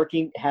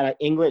 Had an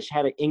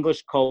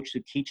English coach to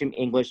teach him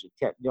English,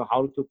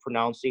 how to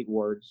pronounce 8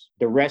 words.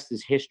 The rest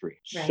is history.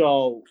 Right.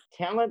 So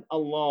talent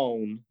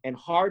alone and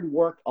hard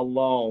work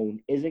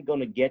alone isn't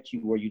going to get you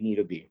where you need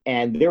to be.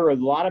 And there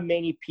are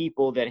many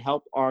people that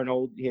helped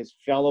Arnold, his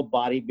fellow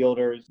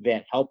bodybuilders,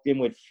 that helped him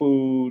with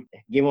food,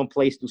 give him a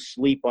place to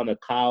sleep on the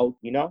couch,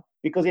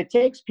 because it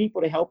takes people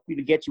to help you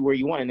to get you where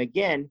you want. And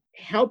again,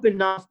 help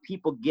enough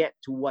people get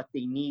to what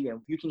they need,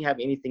 and you can have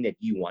anything that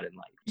you want in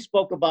life. You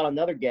spoke about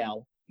another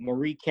gal,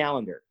 Marie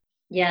Callender.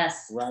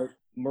 Yes. Right.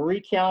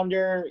 Marie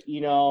Callender,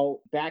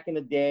 back in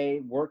the day,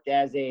 worked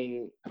as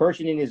a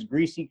person in his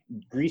greasy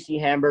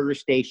hamburger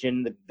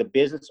station. The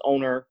business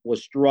owner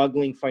was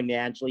struggling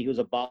financially. He was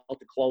about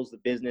to close the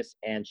business,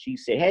 and she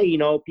said, hey,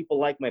 people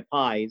like my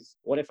pies.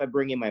 What if I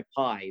bring in my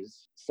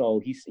pies?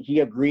 So he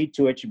agreed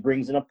to it. She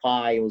brings in a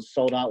pie. It was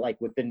sold out like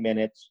within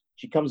minutes.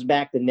 She comes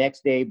back the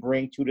next day,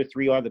 bring 2 to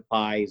 3 other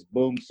pies.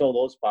 Boom, sold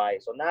those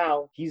pies. So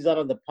now he's out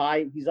of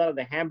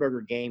the hamburger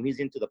game. He's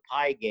into the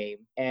pie game.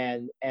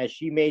 And as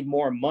she made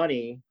more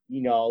money,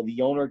 the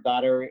owner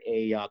got her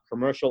a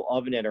commercial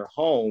oven at her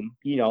home.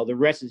 The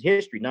rest is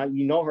history. Now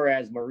you know her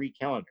as Marie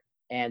Callender.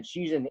 And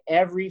she's in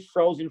every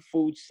frozen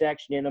food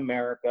section in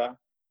America.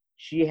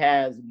 She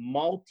has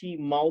multi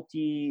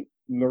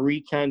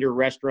Marie Callender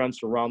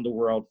restaurants around the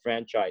world,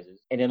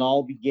 franchises, and it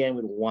all began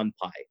with one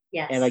pie.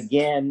 Yes. And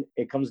again,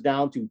 it comes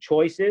down to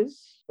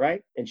choices,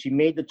 right? And she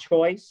made the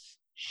choice.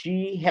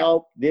 She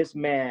helped this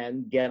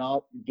man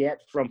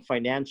get from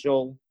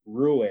financial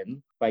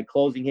ruin by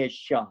closing his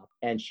shop,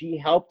 and she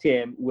helped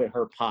him with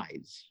her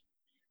pies.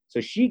 So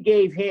she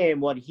gave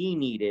him what he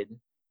needed,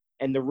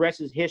 and the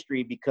rest is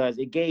history, because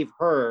it gave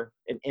her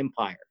an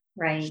empire.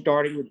 Right.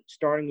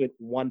 Starting with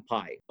one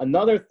pie.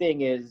 Another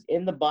thing is,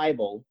 in the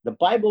Bible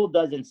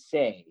doesn't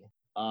say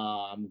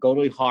go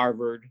to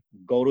Harvard,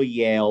 go to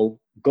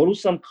Yale, go to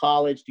some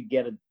college to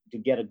get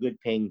a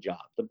good paying job.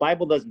 The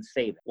Bible doesn't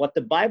say that. What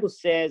the Bible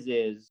says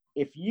is,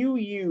 if you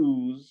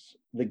use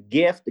the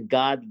gift that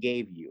God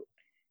gave you,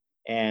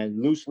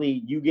 and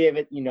loosely you give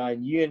it,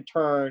 and you in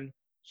turn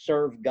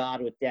serve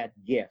God with that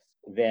gift,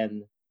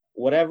 then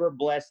whatever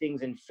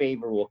blessings and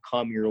favor will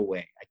come your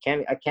way.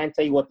 I can't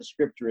tell you what the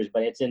scripture is,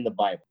 but it's in the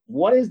Bible.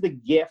 What is the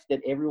gift that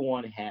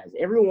everyone has?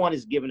 Everyone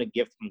is given a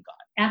gift from God.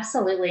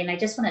 Absolutely. And I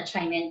just want to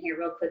chime in here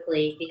real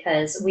quickly,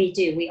 because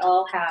we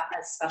all have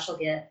a special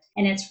gift.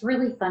 And it's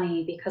really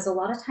funny because a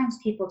lot of times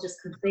people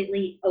just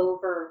completely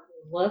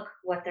overlook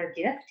what their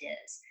gift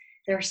is.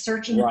 They're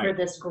searching for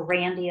this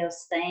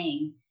grandiose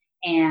thing.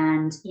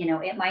 And,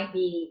 it might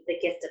be the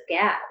gift of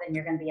gab, and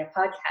you're going to be a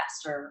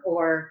podcaster,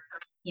 or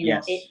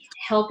yes. It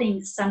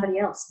helping somebody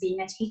else,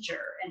 being a teacher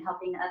and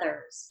helping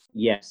others.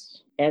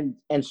 Yes. And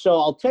so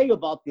I'll tell you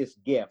about this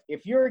gift.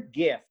 If your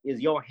gift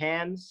is your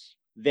hands,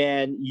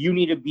 then you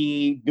need to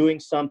be doing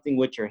something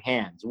with your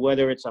hands,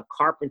 whether it's a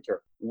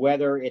carpenter,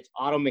 whether it's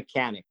auto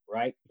mechanic,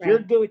 right? If you're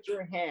good with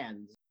your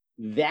hands,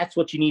 that's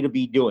what you need to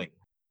be doing,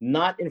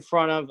 not in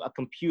front of a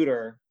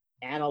computer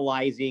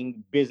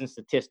analyzing business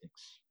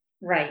statistics.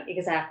 Right,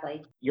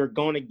 exactly. You're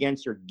going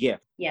against your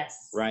gift.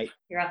 Yes. Right?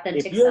 Your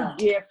authentic If your self.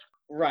 gift,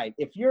 right,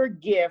 if your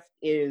gift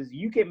is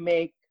you can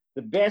make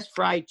the best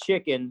fried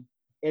chicken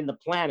in the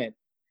planet,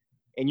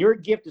 and your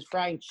gift is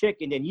frying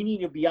chicken, then you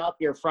need to be out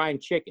there frying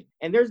chicken.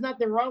 And there's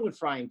nothing wrong with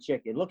frying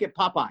chicken. Look at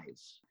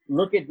Popeyes.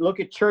 Look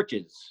at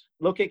churches.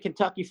 Look at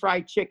Kentucky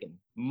Fried Chicken.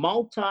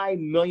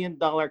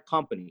 Multi-million-dollar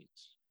companies.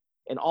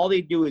 And all they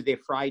do is they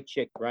fry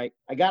chicken, right?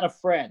 I got a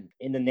friend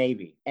in the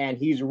Navy, and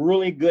he's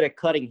really good at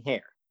cutting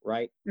hair,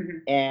 right?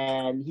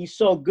 And he's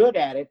so good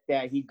at it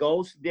that he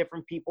goes to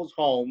different people's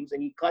homes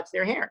and he cuts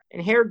their hair.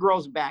 And hair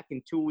grows back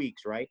in 2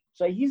 weeks, right?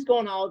 So he's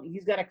going out,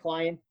 he's got a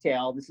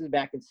clientele. This is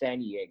back in San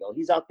Diego.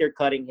 He's out there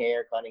cutting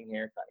hair.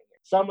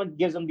 Someone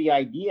gives him the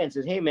idea and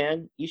says, hey,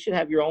 man, you should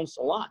have your own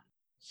salon.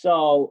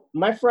 So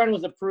my friend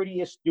was a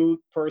pretty astute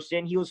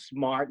person. He was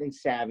smart and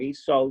savvy.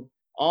 So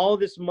all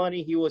this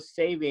money he was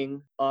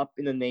saving up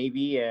in the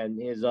Navy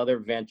and his other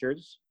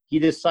ventures, he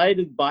decided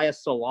to buy a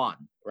salon,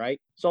 right?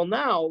 So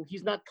now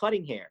he's not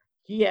cutting hair.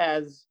 He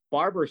has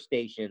barber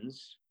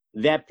stations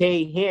that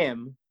pay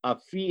him a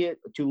fee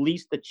to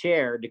lease the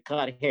chair to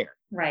cut hair.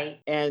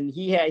 Right. And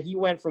he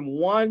went from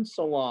one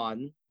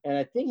salon, and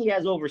I think he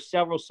has over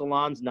several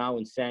salons now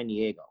in San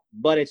Diego.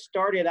 But it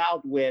started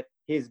out with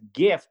his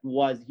gift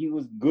was he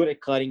was good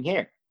at cutting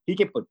hair. He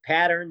can put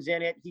patterns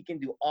in it. He can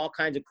do all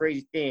kinds of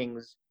crazy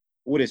things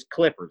with his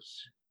clippers.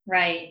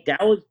 Right.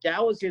 That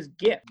was his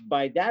gift.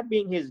 By that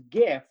being his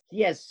gift,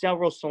 he has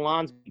several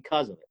salons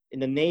because of it.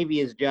 And the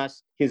Navy is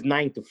just his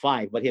 9 to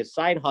 5, but his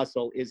side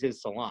hustle is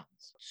his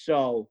salons.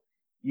 So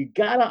you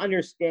got to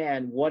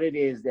understand what it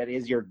is that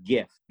is your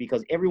gift,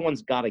 because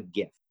everyone's got a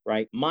gift,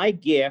 right? My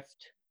gift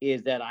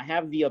is that I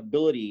have the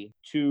ability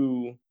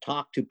to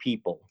talk to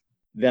people,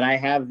 that I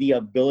have the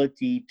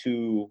ability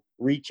to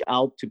reach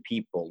out to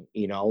people,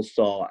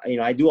 So,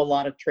 I do a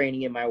lot of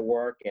training in my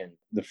work, and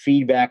the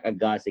feedback I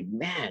got is like,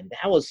 man,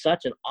 that was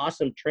such an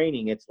awesome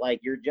training. It's like,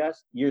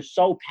 you're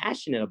so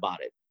passionate about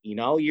it.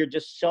 You're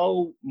just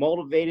so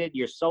motivated.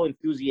 You're so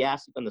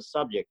enthusiastic on the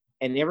subject,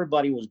 and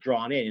everybody was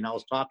drawn in. And I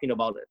was talking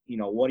about,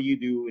 what do you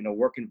do in a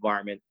work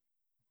environment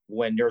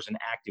when there's an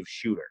active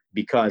shooter,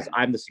 because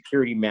I'm the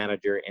security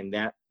manager, and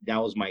that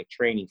was my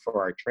training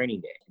for our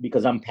training day,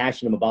 because I'm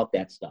passionate about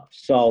that stuff.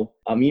 So,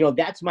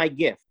 that's my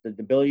gift, the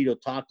ability to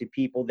talk to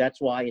people.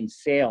 That's why in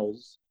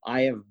sales,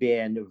 I have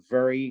been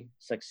very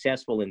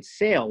successful in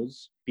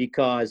sales,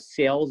 because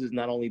sales is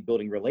not only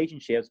building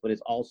relationships, but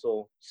it's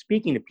also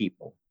speaking to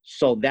people.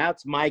 So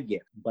that's my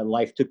gift, but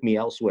life took me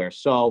elsewhere.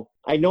 So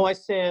I know I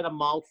said a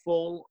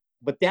mouthful,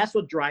 but that's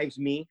what drives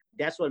me.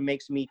 That's what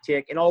makes me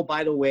tick. And oh,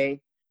 by the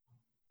way,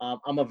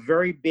 I'm a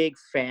very big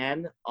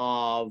fan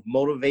of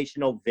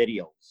motivational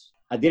videos.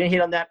 I didn't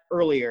hit on that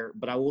earlier,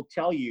 but I will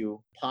tell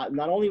you,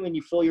 not only when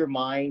you fill your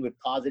mind with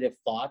positive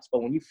thoughts,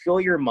 but when you fill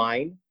your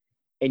mind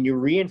and you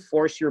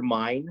reinforce your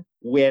mind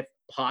with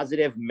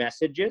positive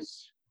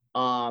messages,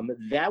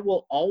 that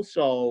will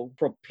also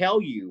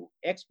propel you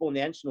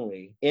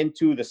exponentially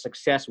into the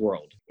success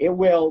world. It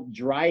will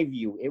drive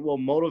you. It will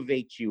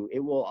motivate you.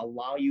 It will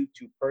allow you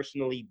to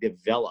personally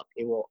develop.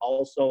 It will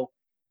also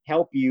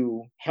help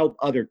you help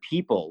other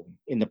people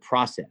in the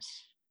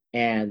process.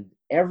 And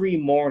every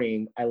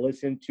morning I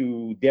listen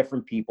to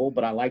different people,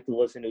 but I like to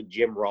listen to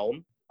Jim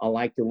Rohn. I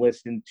like to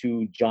listen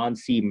to John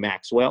C.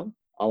 Maxwell.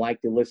 I like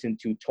to listen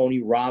to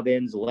Tony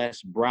Robbins,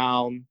 Les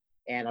Brown,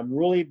 and I'm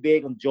really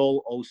big on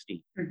Joel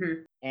Osteen.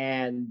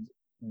 And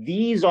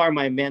these are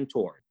my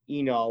mentors.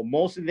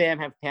 Most of them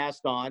have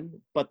passed on,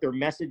 but their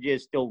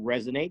messages still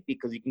resonate,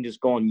 because you can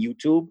just go on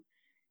YouTube.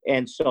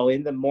 And so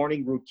in the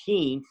morning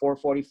routine,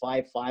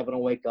 4:45, 5, when I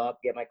wake up,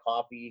 get my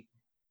coffee,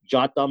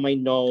 jot down my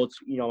notes.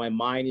 My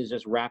mind is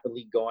just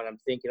rapidly going. I'm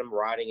thinking, I'm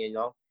writing,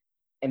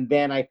 and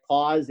then I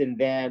pause, and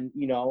then,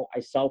 I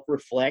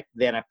self-reflect.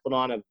 Then I put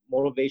on a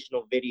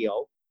motivational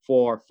video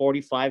for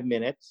 45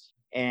 minutes,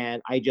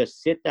 and I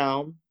just sit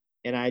down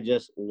and I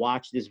just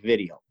watch this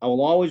video. I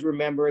will always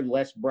remember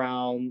Les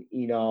Brown.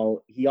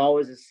 He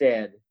always has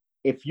said,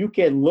 if you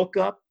can look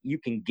up, you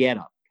can get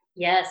up.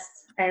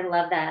 Yes, I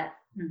love that.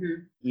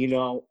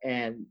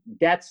 And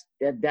that's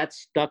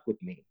stuck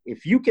with me.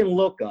 If you can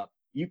look up,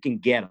 you can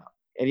get up.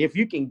 And if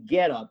you can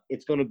get up,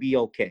 it's going to be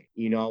okay.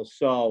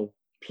 So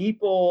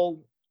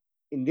people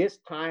in this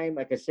time,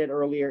 like I said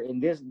earlier, in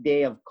this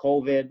day of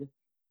COVID,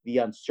 the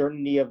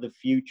uncertainty of the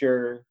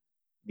future,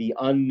 the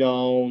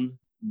unknown,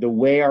 the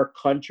way our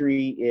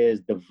country is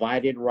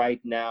divided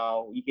right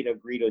now, you can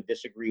agree to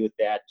disagree with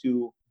that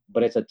too.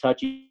 But it's a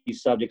touchy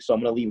subject, so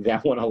I'm going to leave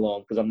that one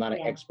alone, because I'm not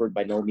an expert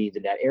by no means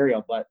in that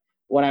area. But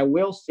what I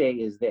will say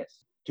is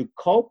this: to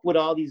cope with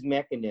all these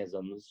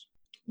mechanisms,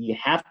 you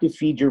have to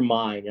feed your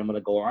mind. I'm going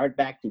to go right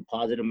back to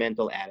positive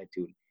mental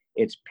attitude.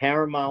 It's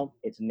paramount.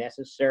 It's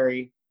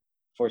necessary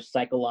for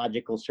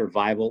psychological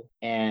survival,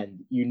 and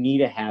you need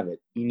to have it.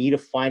 You need to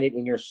find it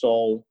in your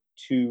soul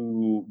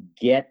to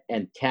get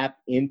and tap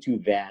into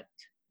that,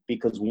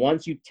 because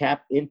once you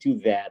tap into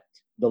that,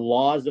 the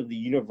laws of the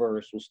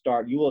universe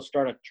you will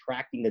start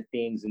attracting the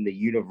things in the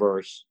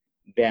universe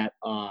that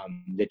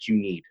you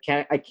need.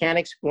 I can't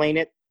explain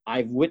it.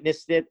 I've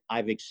witnessed it.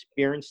 I've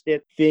experienced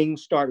it.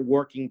 Things start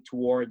working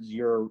towards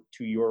your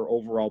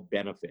overall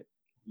benefit.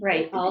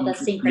 Right. All the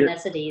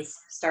synchronicities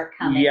start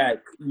coming. Yeah,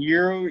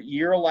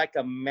 you're like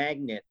a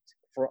magnet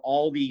for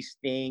all these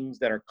things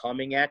that are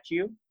coming at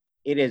you.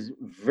 It is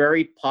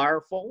very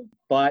powerful,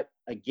 but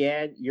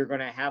again, you're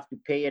going to have to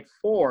pay it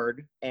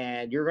forward,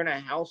 and you're going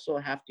to also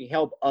have to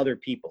help other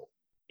people.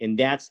 And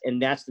that's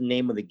the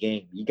name of the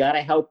game. You got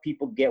to help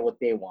people get what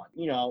they want.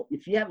 You know,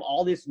 if you have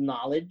all this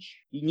knowledge,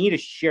 you need to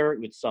share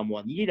it with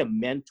someone. You need to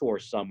mentor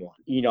someone.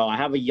 You know, I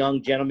have a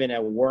young gentleman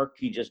at work.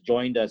 He just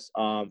joined us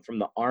from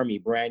the Army,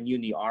 brand new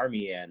in the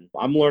Army. And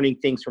I'm learning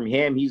things from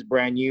him. He's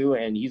brand new,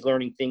 and he's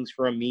learning things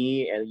from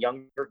me, and a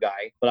younger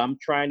guy. But I'm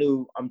trying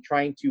to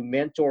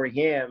mentor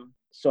him.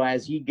 So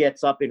as he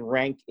gets up in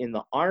rank in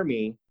the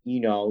Army,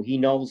 you know, he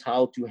knows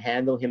how to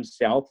handle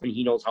himself, and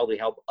he knows how to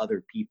help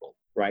other people.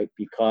 Right?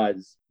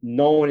 Because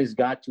no one has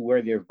got to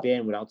where they've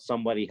been without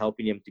somebody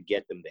helping him to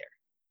get them there.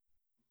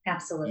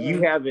 Absolutely.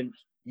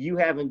 You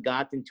haven't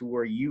gotten to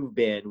where you've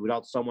been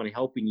without someone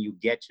helping you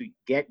get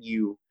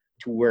you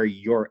to where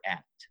you're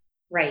at.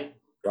 Right.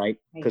 Right?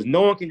 Because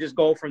no one can just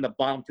go from the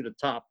bottom to the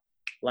top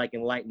like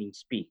in lightning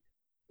speed.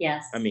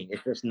 Yes. I mean,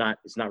 it's not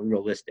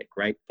realistic,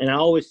 right? And I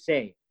always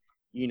say,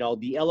 you know,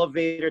 the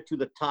elevator to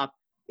the top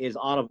is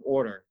out of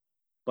order,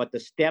 but the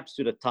steps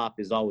to the top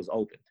is always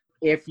open.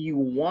 If you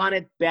want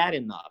it bad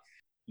enough,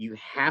 you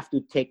have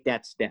to take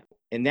that step.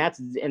 And that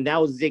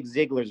was Zig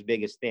Ziglar's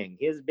biggest thing.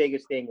 His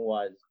biggest thing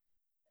was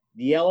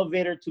the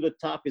elevator to the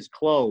top is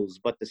closed,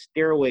 but the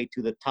stairway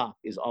to the top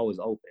is always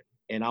open.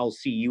 And I'll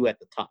see you at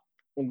the top.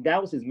 And that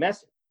was his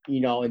message.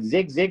 You know, and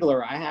Zig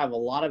Ziglar, I have a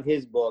lot of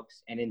his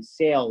books. And in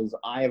sales,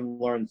 I have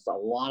learned a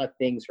lot of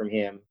things from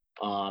him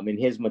in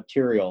his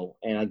material.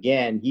 And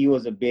again, he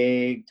was a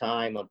big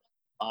time on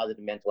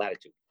positive mental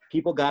attitude.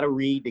 People got to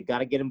read. They got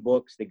to get in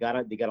books. They got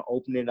to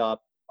open it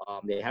up.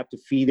 They have to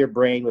feed their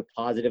brain with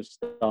positive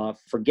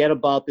stuff. Forget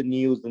about the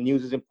news. The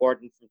news is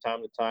important from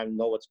time to time.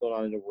 Know what's going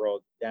on in the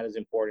world. That is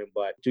important.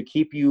 But to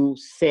keep you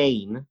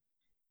sane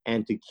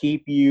and to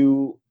keep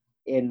you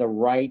in the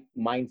right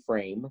mind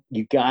frame,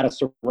 you got to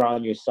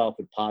surround yourself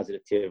with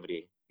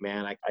positivity.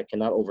 Man, I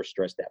cannot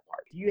overstress that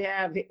part. If you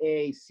have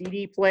a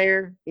CD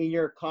player in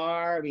your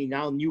car, I mean,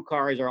 now new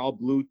cars are all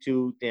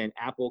Bluetooth and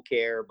Apple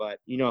Care, but,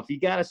 you know, if you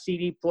got a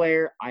CD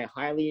player, I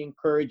highly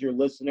encourage your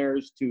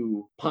listeners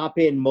to pop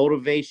in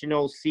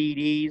motivational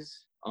CDs.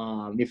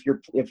 If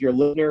your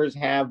listeners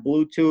have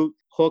Bluetooth,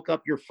 hook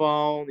up your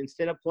phone.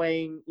 Instead of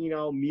playing, you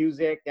know,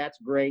 music, that's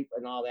great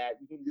and all that.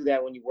 You can do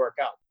that when you work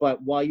out.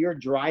 But while you're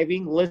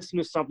driving, listen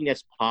to something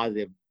that's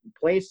positive.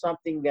 Play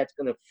something that's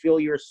going to fill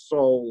your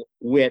soul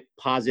with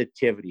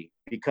positivity.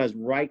 Because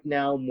right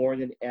now, more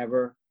than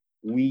ever,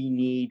 we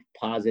need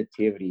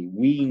positivity.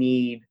 We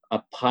need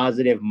a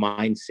positive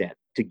mindset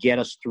to get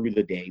us through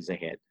the days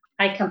ahead.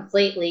 I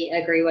completely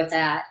agree with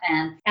that.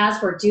 And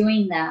as we're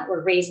doing that,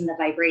 we're raising the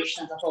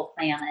vibration of the whole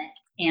planet.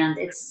 And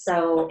it's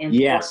so important.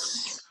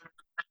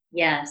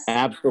 Yes.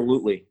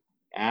 Absolutely.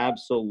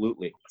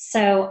 Absolutely.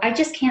 So I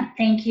just can't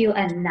thank you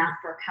enough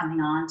for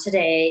coming on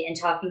today and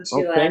talking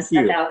to us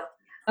about,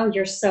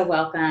 you're so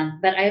welcome.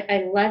 But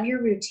I love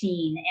your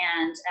routine.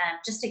 And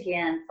just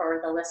again,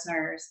 for the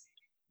listeners,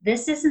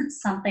 this isn't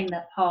something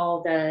that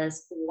Paul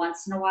does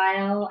once in a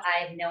while.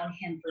 I've known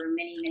him for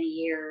many, many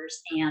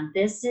years, and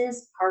this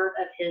is part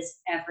of his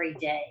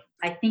everyday.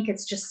 I think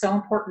it's just so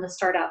important to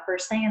start out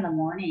first thing in the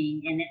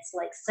morning, and it's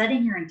like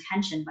setting your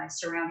intention by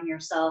surrounding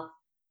yourself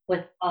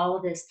with all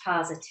of this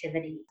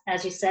positivity.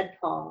 As you said,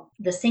 Paul,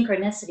 the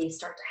synchronicities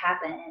start to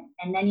happen,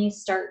 and then you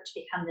start to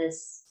become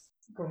this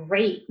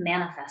great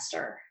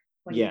manifester.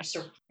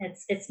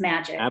 It's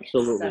magic.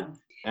 Absolutely. So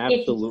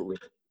Absolutely.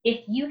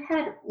 If you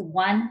had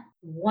one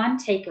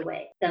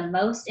takeaway, the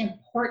most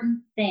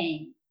important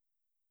thing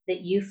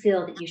that you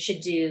feel that you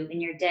should do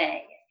in your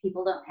day, if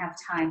people don't have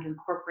time to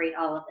incorporate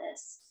all of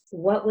this,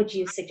 what would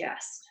you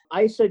suggest?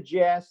 I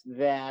suggest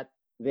that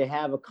they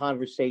have a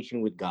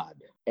conversation with God.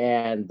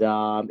 And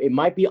it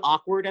might be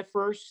awkward at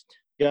first,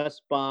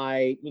 just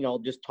by,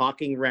 just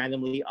talking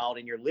randomly out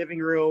in your living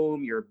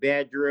room, your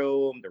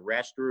bedroom, the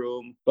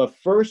restroom. But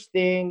first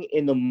thing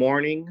in the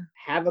morning,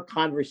 have a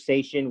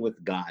conversation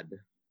with God.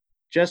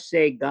 Just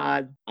say,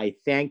 God, I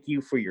thank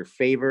you for your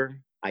favor.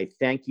 I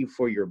thank you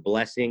for your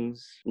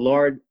blessings.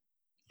 Lord,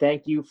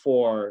 thank you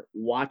for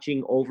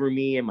watching over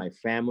me and my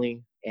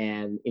family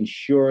and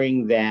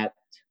ensuring that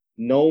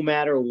no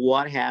matter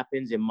what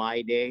happens in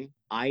my day,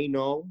 I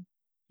know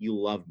you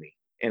love me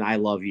and I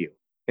love you.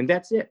 And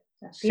that's it.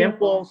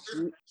 Simple,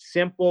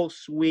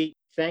 sweet,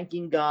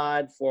 thanking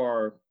God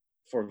for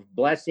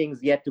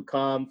blessings yet to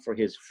come, for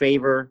his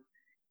favor,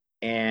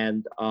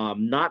 and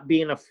not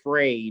being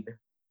afraid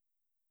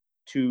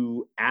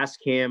to ask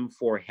him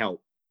for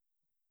help.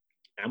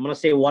 I'm going to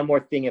say one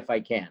more thing if I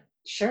can.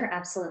 Sure,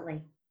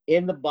 absolutely.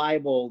 In the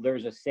Bible,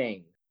 there's a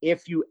saying,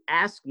 if you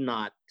ask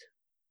not,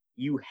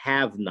 you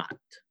have not.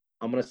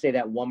 I'm going to say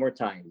that one more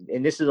time.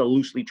 And this is a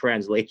loosely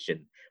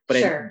translation, but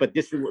Sure.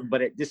 this is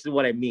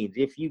what it means.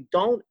 If you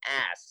don't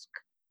ask,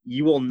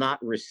 you will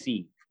not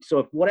receive. So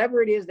if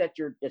whatever it is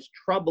that's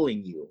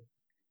troubling you,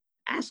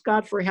 ask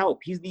God for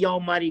help. He's the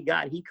Almighty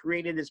God. He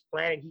created this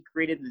planet. He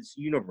created this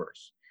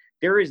universe.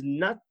 There is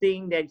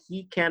nothing that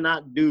he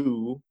cannot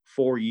do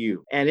for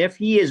you. And if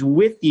he is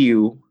with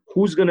you,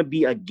 who's going to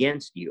be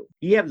against you?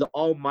 You have the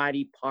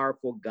almighty,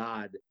 powerful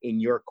God in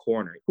your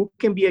corner. Who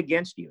can be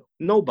against you?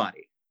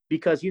 Nobody,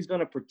 because he's going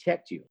to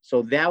protect you.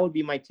 So that would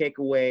be my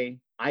takeaway.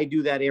 I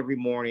do that every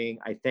morning.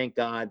 I thank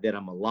God that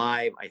I'm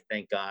alive. I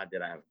thank God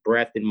that I have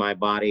breath in my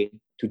body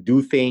to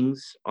do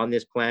things on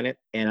this planet.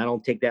 And I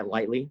don't take that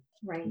lightly.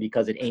 Right.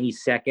 Because at any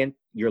second,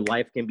 your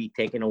life can be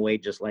taken away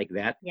just like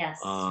that. Yes.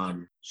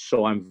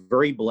 So I'm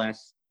very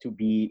blessed to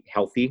be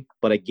healthy.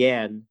 But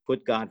again,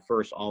 put God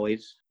first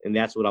always. And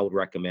that's what I would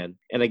recommend.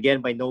 And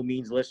again, by no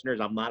means, listeners,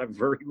 I'm not a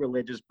very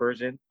religious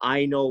person.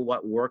 I know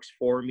what works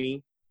for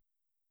me.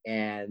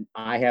 And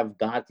I haven't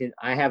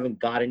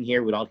gotten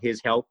here without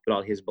his help,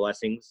 without his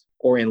blessings,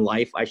 or in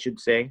life, I should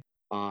say.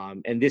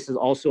 And this is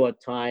also a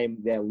time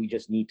that we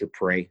just need to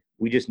pray.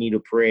 We just need to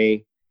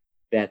pray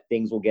that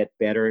things will get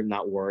better,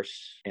 not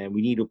worse. And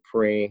we need to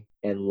pray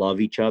and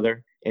love each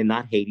other and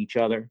not hate each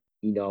other.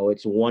 You know,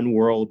 it's one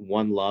world,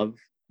 one love.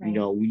 Right. You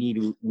know, we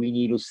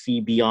need to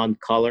see beyond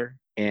color.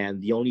 And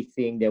the only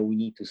thing that we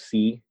need to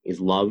see is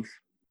love.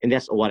 And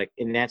that's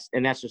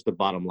just the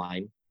bottom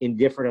line.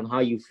 Indifferent on how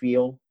you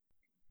feel.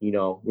 You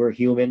know, we're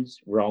humans.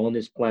 We're all on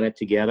this planet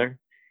together.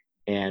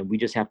 And we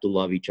just have to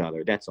love each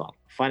other. That's all.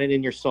 Find it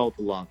in your soul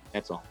to love.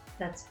 That's all.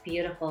 That's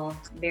beautiful.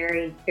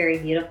 Very, very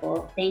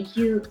beautiful. Thank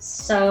you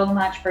so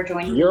much for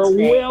joining me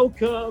today. You're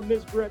welcome,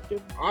 Ms.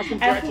 Gretchen. Awesome,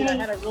 Gretchen. I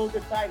had a real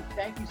good time.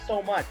 Thank you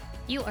so much.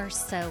 You are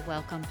so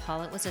welcome,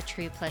 Paul. It was a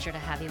true pleasure to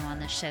have you on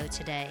the show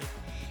today.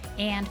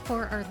 And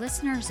for our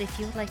listeners, if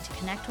you would like to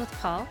connect with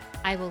Paul,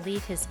 I will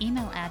leave his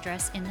email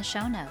address in the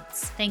show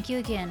notes. Thank you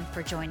again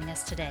for joining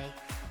us today.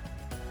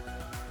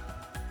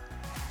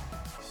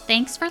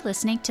 Thanks for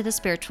listening to the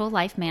Spiritual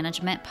Life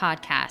Management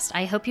Podcast.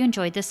 I hope you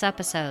enjoyed this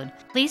episode.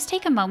 Please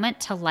take a moment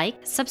to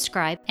like,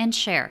 subscribe, and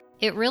share.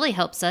 It really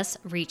helps us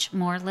reach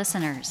more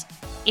listeners.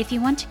 If you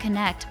want to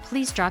connect,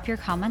 please drop your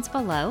comments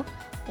below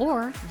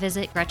or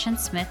visit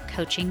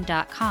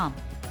GretchenSmithCoaching.com.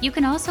 You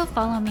can also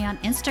follow me on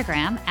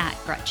Instagram at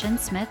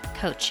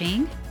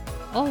GretchenSmithCoaching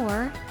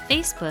or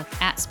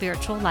Facebook at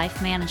Spiritual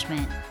Life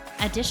Management.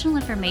 Additional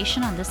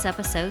information on this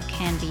episode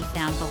can be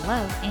found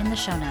below in the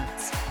show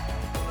notes.